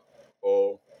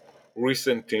 or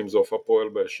recent teams of Hapoel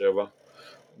Be'er-Sheva,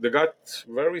 they got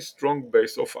very strong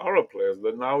base of Arab players.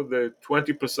 They're now the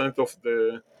 20% of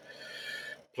the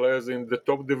players in the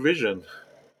top division.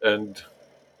 And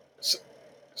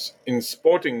in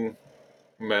sporting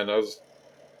manners,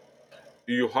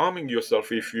 you're harming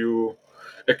yourself if you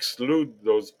exclude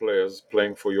those players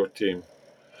playing for your team.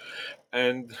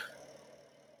 And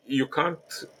you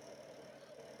can't.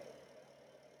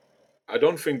 I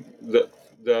don't think that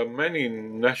there are many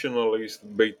nationalist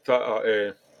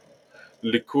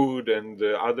Likud and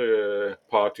other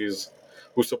parties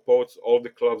who supports all the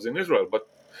clubs in Israel. But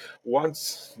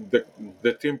once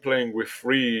the team playing with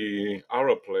 3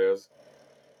 Arab players,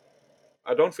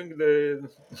 I don't think they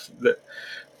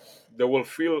will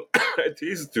feel at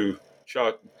ease to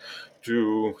chant,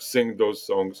 to sing those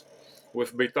songs.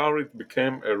 With Beitar, it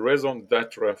became a raison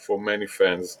d'etre for many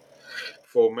fans,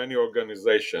 for many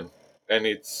organizations, and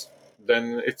it's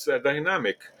a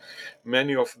dynamic.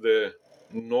 Many of the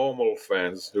normal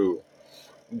fans who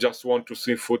just want to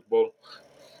see football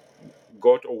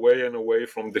got away and away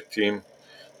from the team,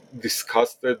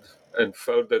 disgusted, and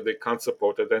felt that they can't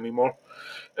support it anymore.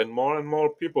 And more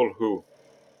people who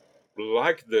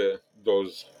like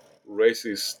those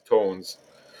racist tones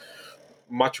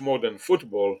much more than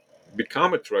football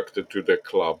become attracted to the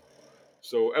club.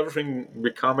 So everything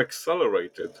become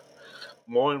accelerated.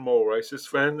 More and more racist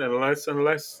fans and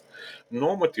less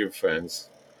normative fans.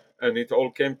 And it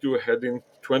all came to a head in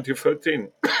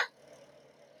 2013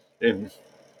 in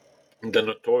the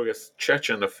notorious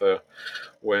Chechen affair,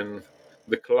 when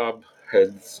the club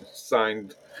had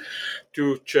signed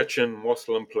 2 Chechen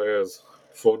Muslim players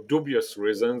for dubious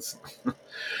reasons.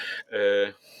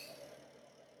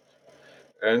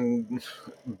 And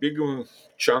big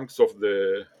chunks of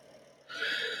the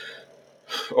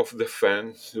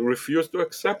fans refused to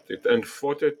accept it and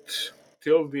fought it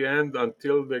till the end,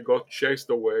 until they got chased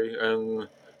away. And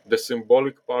the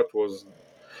symbolic part was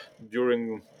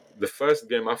during the first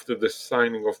game after the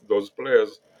signing of those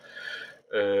players,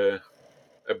 a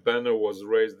banner was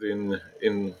raised in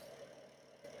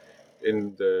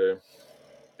the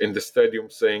stadium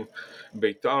saying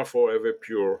 "Beitar forever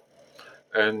pure,"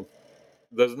 and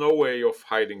there's no way of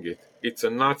hiding it. It's a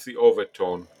Nazi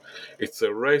overtone. It's a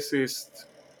racist,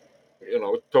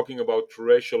 talking about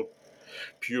racial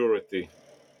purity.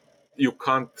 You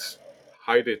can't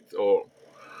hide it or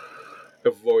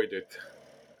avoid it.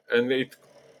 And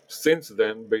since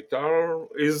then, Beitar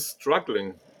is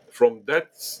struggling. From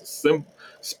that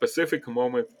specific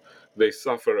moment, they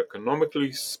suffer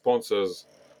economically. Sponsors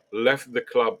left the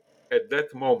club at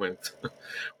that moment.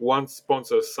 One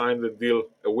sponsor signed the deal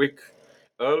a week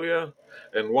earlier,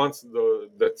 and once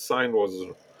that sign was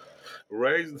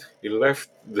raised, he left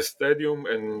the stadium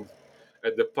and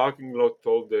at the parking lot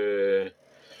told the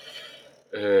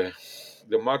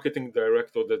marketing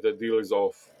director that the deal is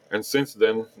off. And since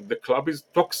then, the club is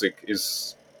toxic,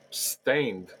 is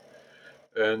stained,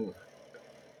 and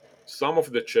some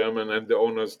of the chairman and the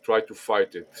owners try to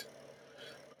fight it,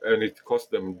 and it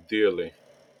cost them dearly.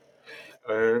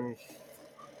 And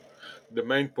the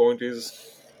main point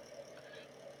is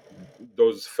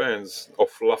those fans of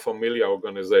La Familia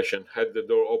organization had the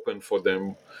door open for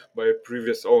them by a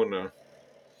previous owner,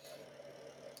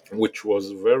 which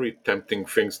was very tempting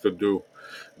things to do.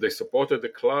 They supported the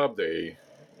club, they,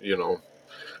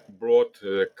 brought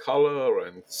color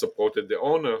and supported the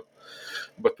owner.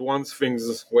 But once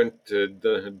things went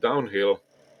downhill,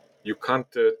 you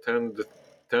can't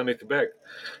turn it back.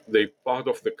 They part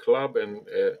of the club, and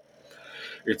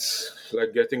it's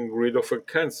like getting rid of a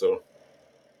cancer.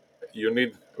 You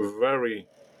need a very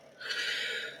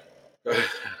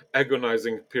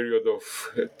agonizing period of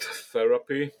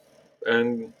therapy,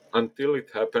 and until it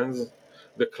happens,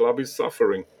 the club is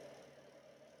suffering.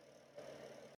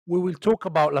 We will talk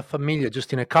about La Familia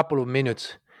just in a couple of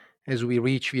minutes as we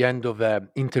reach the end of the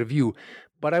interview.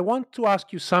 But I want to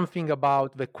ask you something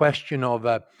about the question of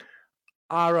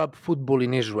Arab football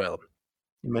in Israel.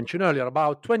 You mentioned earlier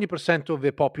about 20% of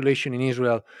the population in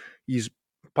Israel is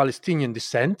Palestinian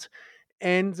descent.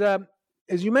 And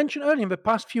as you mentioned earlier, in the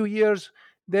past few years,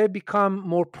 they've become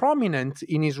more prominent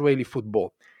in Israeli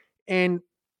football. And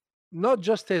not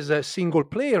just as single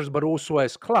players, but also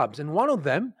as clubs. And one of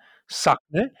them,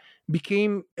 Sakne,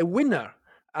 became a winner.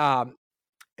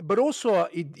 But also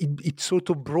it sort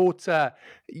of brought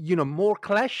more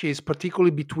clashes,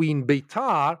 particularly between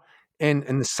Beitar and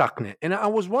Sakne. And I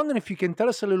was wondering if you can tell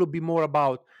us a little bit more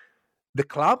about the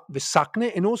club, the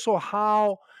Sakne, and also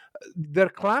how their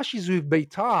clashes with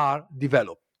Beitar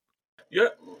developed. Yeah,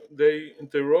 they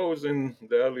rose in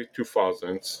the early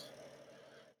 2000s.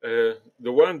 They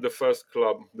weren't the first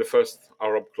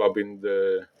Arab club in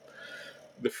the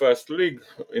first league,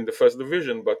 in the first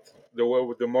division, but they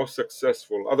were the most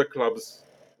successful. Other clubs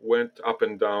went up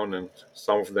and down, and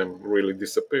some of them really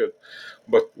disappeared.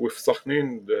 But with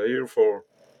Sakhnin, they're here for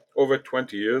over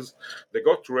 20 years. They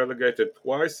got relegated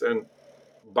twice and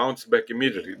bounced back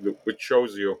immediately, which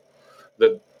shows you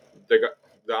that they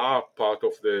are part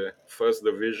of the first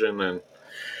division, and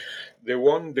they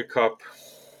won the cup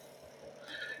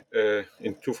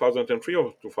in 2003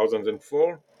 or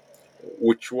 2004,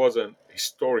 which was an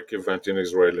historic event in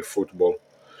Israeli football.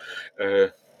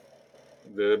 The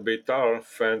Beitar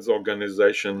fans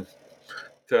organization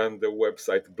turned the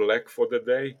website black for the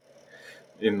day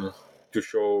to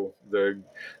show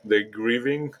the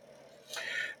grieving.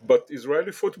 But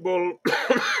Israeli football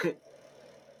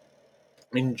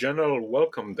in general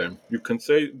welcomed them. You can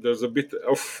say there's a bit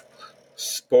of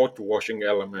sport washing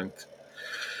element.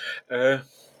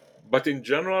 But in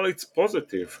general, it's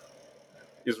positive.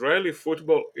 Israeli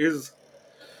football is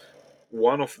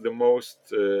one of the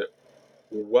most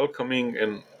welcoming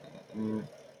and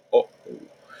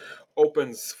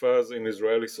open spheres in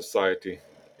Israeli society.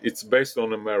 It's based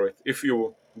on a merit. If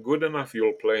you're good enough,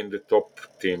 you'll play in the top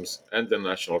teams and the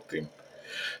national team.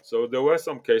 So there were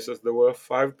some cases, there were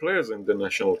 5 players in the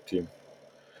national team.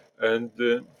 And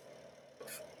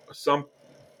some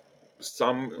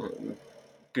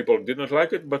people didn't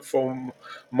like it, but for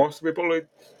most people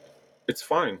it's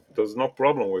fine. There's no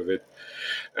problem with it.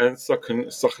 And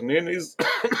Sakhnin is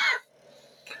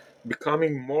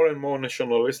becoming more and more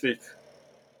nationalistic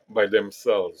by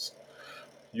themselves.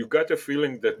 you got a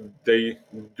feeling that they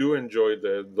do enjoy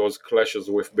those clashes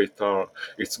with Beitar.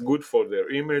 It's good for their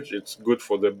image, it's good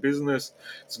for their business,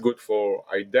 it's good for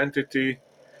identity,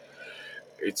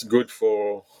 it's good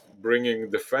for bringing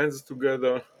the fans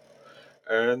together,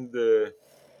 and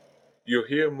you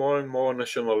hear more and more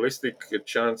nationalistic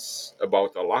chants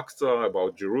about Al-Aqsa,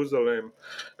 about Jerusalem,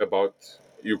 about,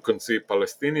 you can see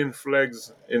Palestinian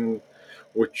flags in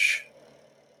which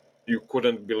you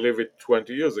couldn't believe it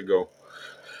 20 years ago.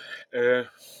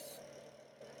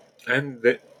 And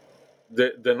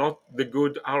they're not the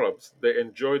good Arabs. They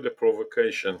enjoy the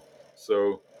provocation.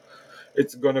 So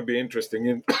it's going to be interesting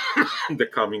in the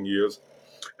coming years.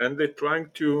 And they're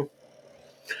trying to,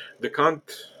 they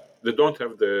don't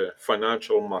have the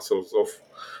financial muscles of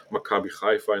Maccabi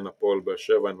Haifa and Hapoel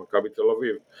Be'er and Maccabi Tel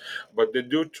Aviv, but they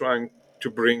do trying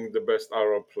to bring the best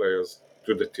Arab players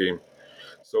to the team.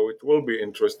 So it will be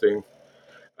interesting.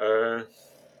 And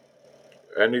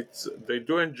they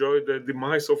do enjoy the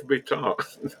demise of Beitar.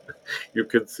 You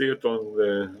can see it on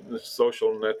the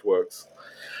social networks.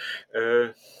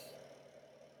 And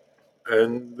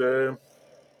there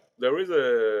is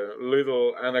a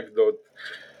little anecdote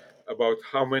about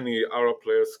how many Arab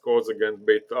players scored against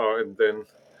Beitar and then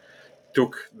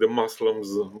took the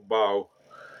Muslims' bow,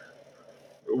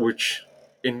 which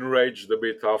enraged the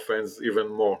Beitar fans even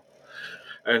more.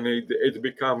 And it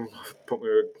became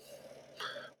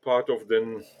part of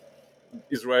the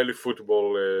Israeli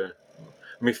football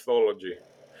mythology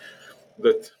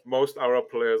that most Arab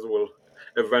players will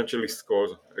eventually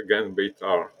score against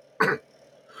Beitar.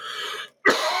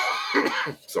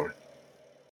 Sorry.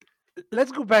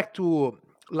 Let's go back to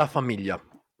La Familia.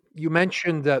 You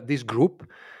mentioned this group,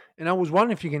 and I was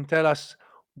wondering if you can tell us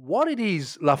what it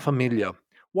is La Familia.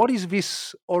 What is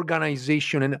this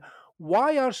organization, and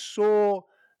why are so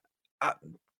uh,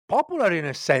 popular in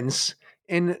a sense,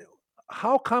 and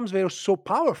how comes they're so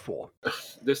powerful?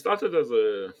 They started as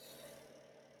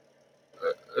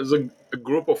a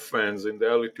group of fans in the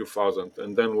early 2000s,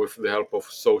 and then with the help of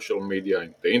social media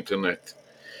and the internet,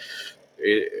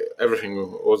 everything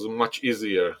was much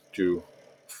easier to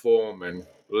form and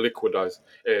liquidize,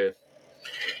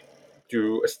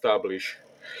 to establish.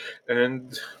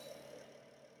 And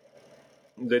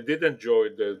they did enjoy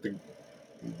the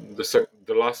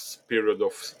last period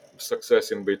of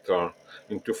success in Beitar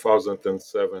in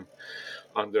 2007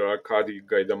 under Arkady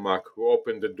Gaidamak, who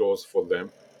opened the doors for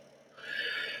them.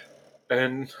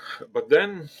 But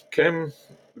then came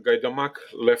Gaidamak,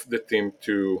 left the team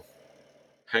to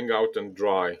hang out and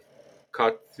dry,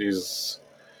 cut his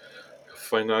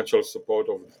financial support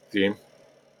of the team,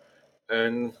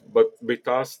 but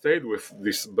Beitar stayed with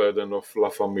this burden of La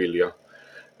Familia,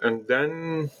 and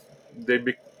then they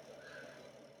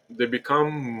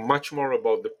become much more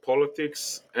about the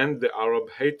politics and the Arab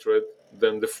hatred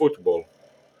than the football.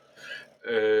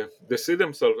 They see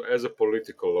themselves as a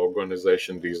political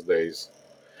organization these days.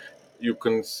 You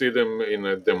can see them in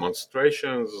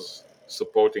demonstrations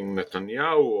supporting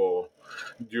Netanyahu, or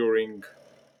during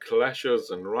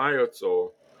clashes and riots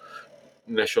or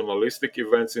nationalistic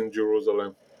events in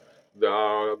Jerusalem. They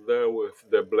are there with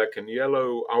the black and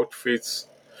yellow outfits,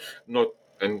 not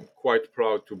and quite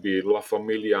proud to be La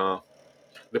Familia,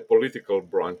 the political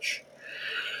branch.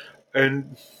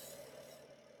 And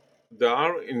they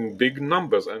are in big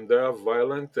numbers, and they are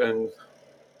violent, and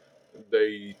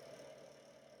they,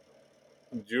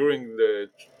 during the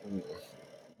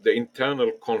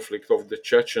internal conflict of the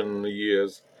Chechen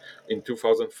years in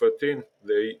 2013,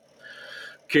 they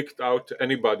kicked out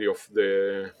anybody of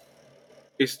the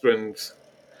Eastern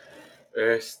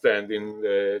stand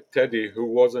in Teddy who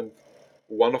wasn't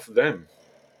one of them,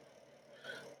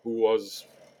 who was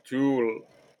too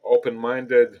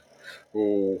open-minded,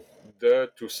 who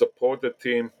dared to support the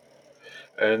team.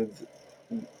 And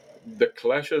the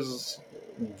clashes,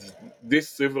 this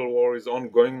civil war is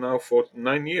ongoing now for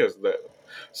 9 years.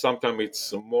 Sometimes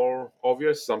it's more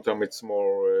obvious, sometimes it's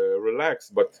more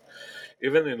relaxed. But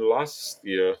even in last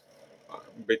year,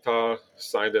 Beitar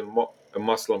signed a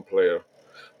Muslim player,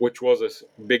 which was a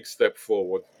big step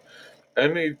forward.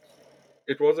 And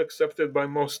it was accepted by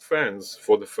most fans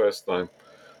for the first time.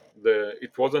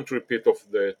 It wasn't a repeat of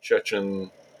the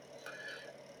Chechen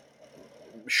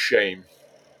shame.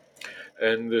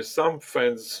 And some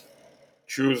fans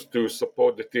choose to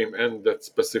support the team and that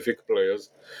specific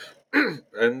players,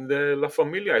 and La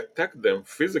Familia attacked them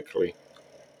physically.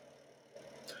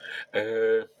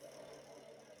 Uh,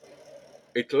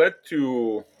 it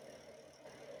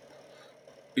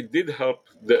did help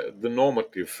the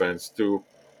normative fans to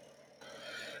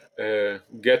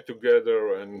get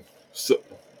together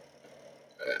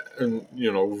and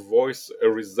voice a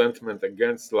resentment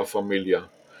against La Familia.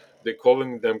 They're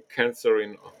calling them cancer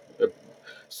in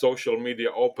social media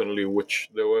openly, which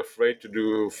they were afraid to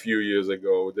do a few years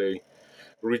ago. They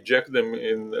reject them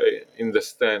in the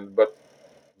stand, but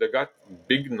they got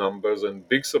big numbers and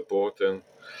big support, and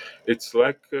it's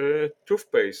like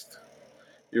toothpaste.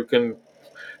 You can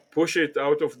push it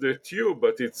out of the tube,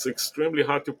 but it's extremely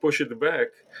hard to push it back.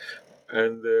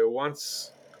 And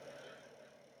once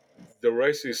the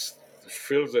racist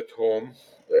feels at home,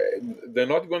 they're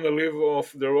not going to live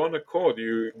off their own accord.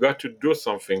 You got to do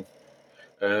something.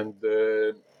 And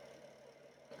there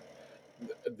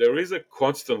is a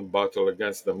constant battle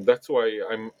against them. That's why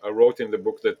I wrote in the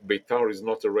book that Beitar is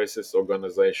not a racist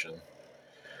organization,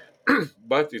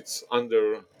 but it's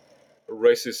under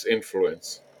racist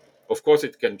influence. Of course,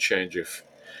 it can change if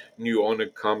new owner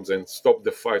comes and stop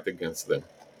the fight against them.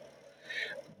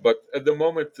 But at the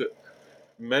moment,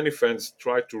 many fans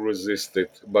try to resist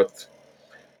it. But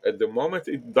at the moment,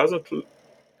 it doesn't.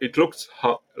 It looks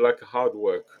like hard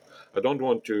work. I don't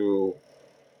want to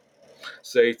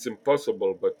say it's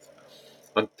impossible, but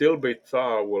until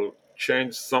Beitar will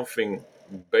change something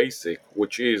basic,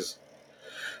 which is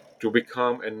to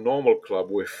become a normal club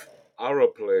with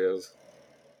Arab players,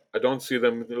 I don't see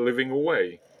them living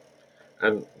away.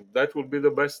 And that would be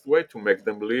the best way to make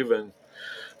them live and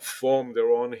form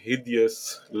their own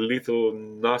hideous, little,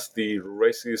 nasty,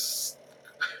 racist,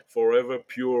 forever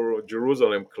pure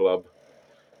Jerusalem club.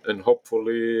 And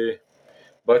hopefully,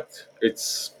 but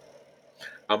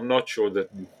I'm not sure that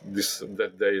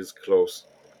that day is close.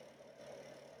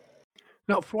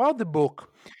 Now, throughout the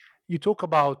book, you talk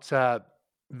about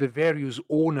the various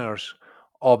owners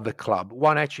of the club.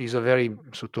 One actually is a very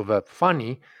sort of a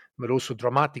funny but also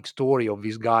dramatic story of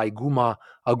this guy Guma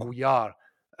Aguyar.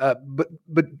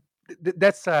 But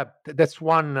that's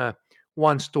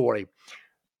one story.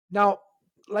 Now,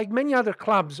 like many other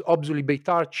clubs, obviously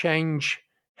Beitar changed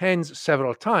hands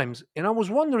several times, and I was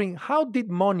wondering, how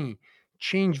did money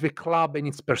change the club and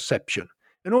its perception?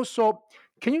 And also,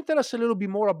 can you tell us a little bit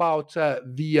more about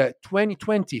the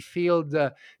 2020 failed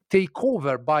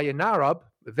takeover by an Arab,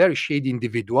 a very shady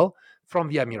individual from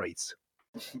the Emirates?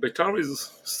 Beitar is a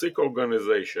sick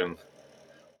organization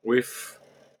with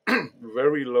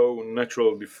very low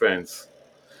natural defense.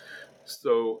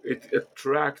 So it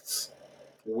attracts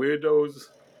weirdos,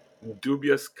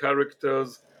 dubious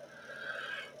characters,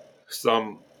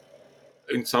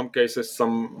 in some cases,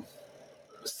 some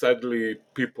sadly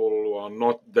people who are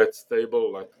not that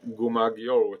stable, like Guma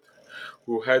Aguyar,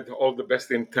 who had all the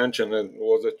best intention and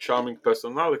was a charming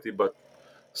personality, but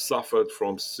suffered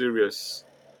from serious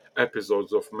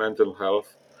episodes of mental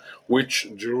health, which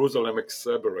Jerusalem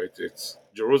exacerbated.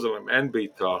 Jerusalem and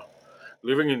Beitar,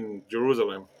 living in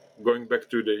Jerusalem, going back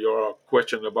to your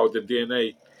question about the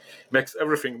DNA, makes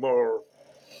everything more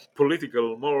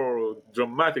political, more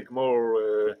dramatic,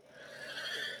 more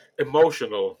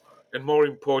emotional, and more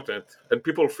important. And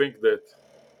people think that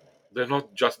they're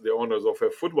not just the owners of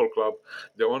a football club,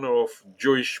 the owner of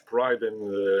Jewish pride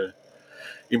and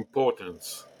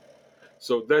importance.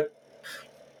 So that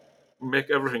make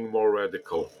everything more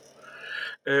radical.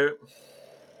 Going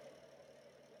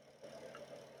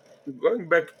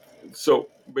back, so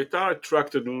Beitar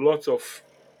attracted lots of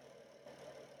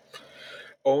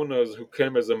owners who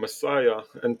came as a messiah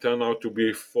and turned out to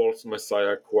be false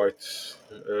messiah quite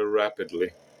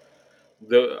rapidly.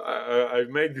 I've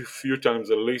made a few times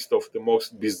a list of the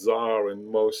most bizarre and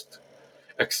most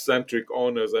eccentric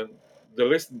owners, and the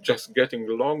list just getting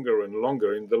longer and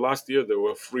longer. In the last year, there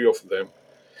were 3 of them,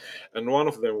 and one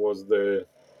of them was the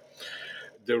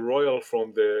royal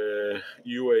from the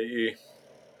UAE,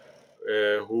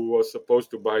 who was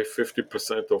supposed to buy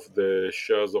 50% of the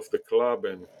shares of the club,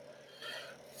 and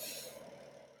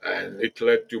it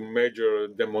led to major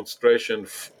demonstration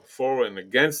for and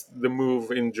against the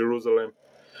move in Jerusalem.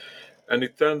 And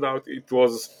it turned out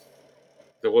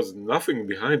there was nothing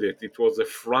behind it. It was a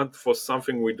front for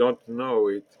something we don't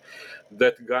know.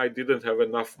 That guy didn't have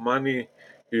enough money.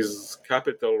 His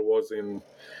capital was in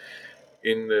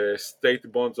state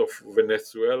bonds of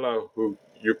Venezuela, who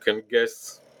you can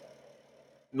guess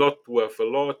not worth a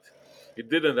lot. He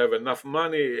didn't have enough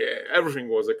money. Everything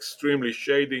was extremely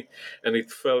shady, and it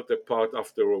fell apart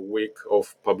after a week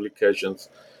of publications.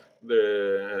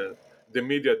 The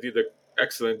media did an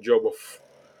excellent job of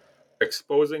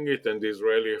exposing it, and the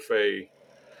Israeli FA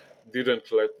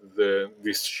didn't let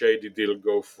this shady deal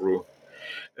go through.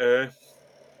 And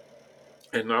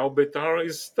now Beitar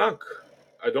is stuck.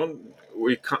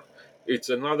 It's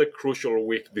another crucial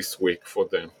week this week for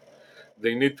them.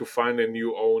 They need to find a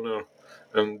new owner.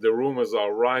 and the rumors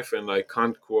are rife, and I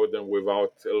can't quote them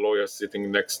without a lawyer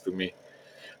sitting next to me.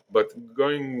 But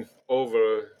going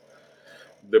over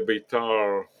the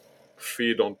Beitar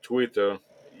feed on Twitter,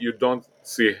 you don't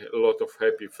see a lot of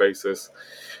happy faces.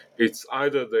 It's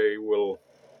either they will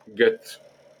get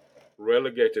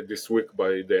relegated this week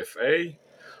by the FA,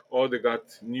 or they got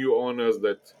new owners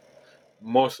that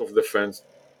most of the fans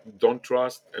don't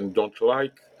trust and don't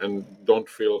like and don't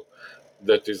feel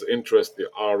that his interests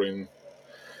are in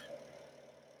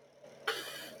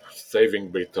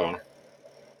saving Beitar.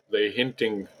 They're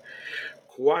hinting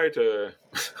quite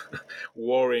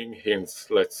worrying hints,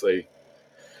 let's say.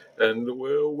 And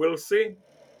we'll see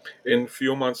in a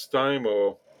few months' time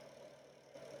or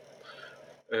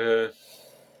a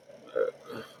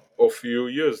few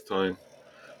years' time.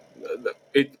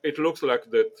 It looks like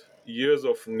that years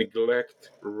of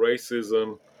neglect,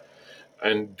 racism,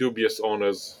 and dubious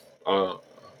honors are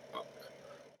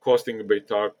costing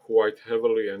Beitar quite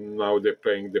heavily, and now they're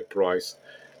paying the price.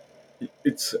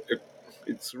 It's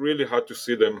really hard to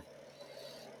see them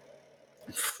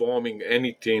forming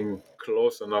any team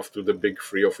close enough to the big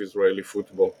three of Israeli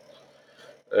football.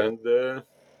 And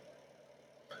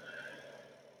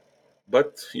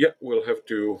but yeah, we'll have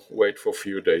to wait for a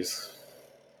few days.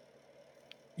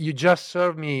 You just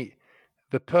served me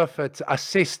the perfect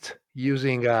assist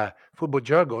using football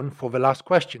jargon for the last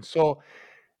question. So,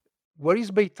 where is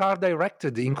Beitar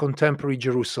directed in contemporary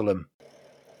Jerusalem?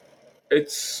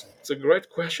 It's a great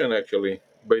question, actually.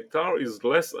 Beitar is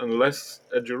less and less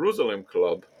a Jerusalem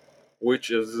club,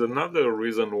 which is another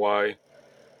reason why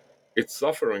it's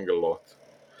suffering a lot.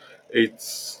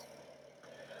 It's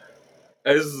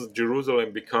as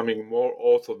Jerusalem becoming more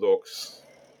orthodox,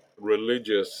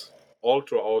 religious,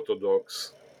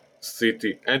 ultra-orthodox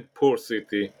city and poor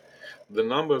city, the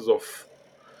numbers of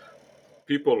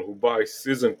people who buy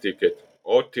season tickets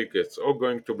or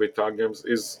going to Beitar games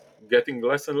is getting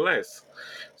less and less.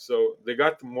 So they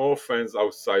got more fans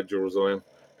outside Jerusalem,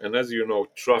 and as you know,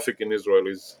 traffic in Israel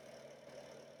is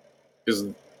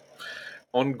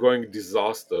ongoing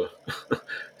disaster,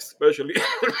 especially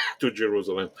to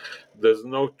Jerusalem. There's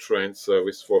no train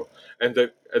service and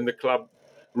the club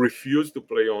refused to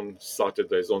play on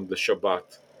Saturdays, on the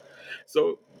Shabbat.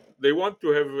 So they want to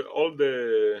have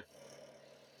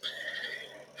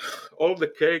all the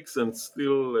cakes and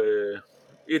still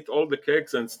eat all the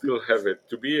cakes and still have it.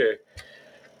 To be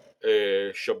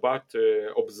a Shabbat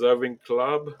observing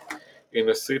club in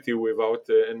a city without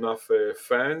enough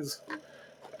fans,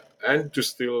 and to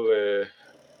still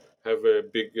have a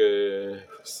big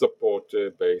support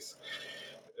base.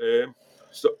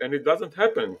 And it doesn't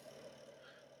happen.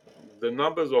 The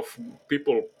numbers of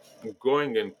people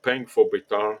going and paying for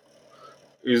Beitar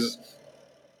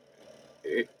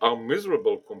are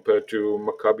miserable compared to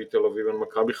Maccabi Tel Aviv and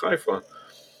Maccabi Haifa.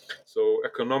 So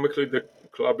economically, the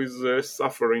club is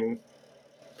suffering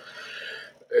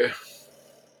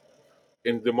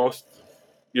in the most,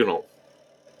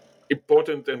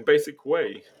 important and basic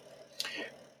way.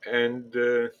 And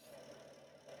the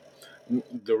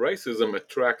racism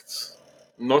attracts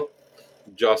not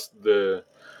just the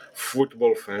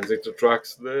football fans, it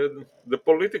attracts the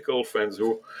political fans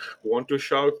who want to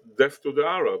shout death to the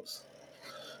Arabs.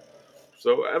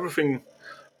 So everything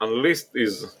unleashed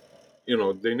is,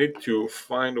 they need to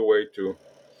find a way to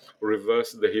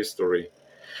reverse the history,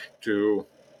 to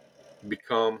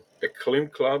become a clean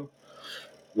club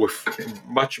with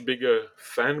much bigger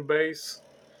fan base,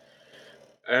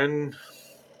 and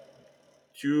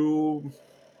to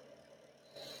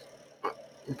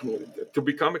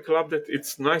become a club that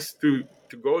it's nice to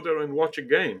go there and watch a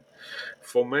game.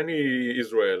 For many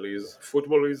Israelis,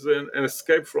 football is an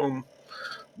escape from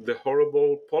the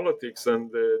horrible politics and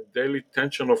the daily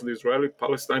tension of the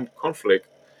Israeli-Palestine conflict.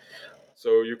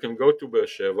 So you can go to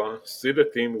Beersheba, see the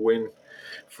team win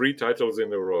 3 titles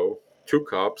in a row, 2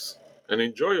 cups, and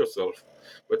enjoy yourself.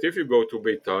 But if you go to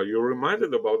Beitar, you're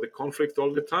reminded about the conflict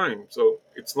all the time. So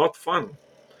it's not fun.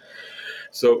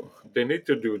 So they need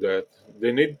to do that.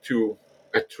 They need to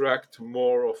attract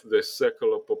more of the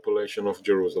secular population of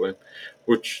Jerusalem,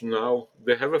 which now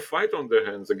they have a fight on their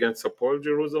hands against Hapoel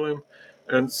Jerusalem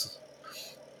and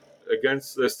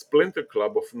against the splinter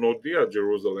club of Nodia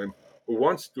Jerusalem, who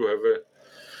wants to have a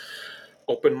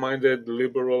open-minded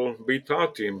liberal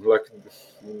Beitar team like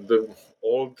the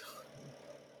old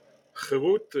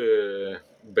Cherut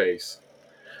base.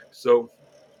 So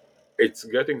it's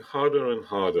getting harder and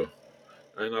harder.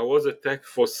 And I was attacked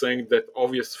for saying that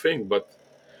obvious thing, but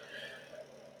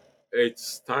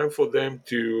it's time for them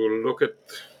to look at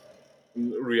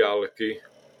reality,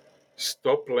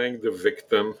 stop playing the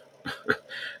victim,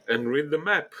 and read the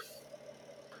map.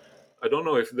 I don't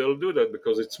know if they'll do that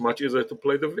because it's much easier to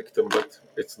play the victim, but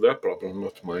it's their problem,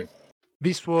 not mine.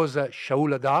 This was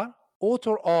Shaul Adar,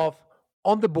 author of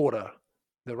On the Border,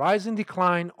 The Rise and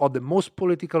Decline of the Most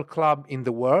Political Club in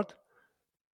the World,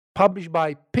 published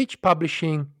by Pitch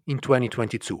Publishing in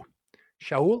 2022.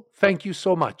 Shaul, thank you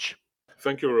so much.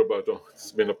 Thank you, Roberto.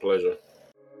 It's been a pleasure.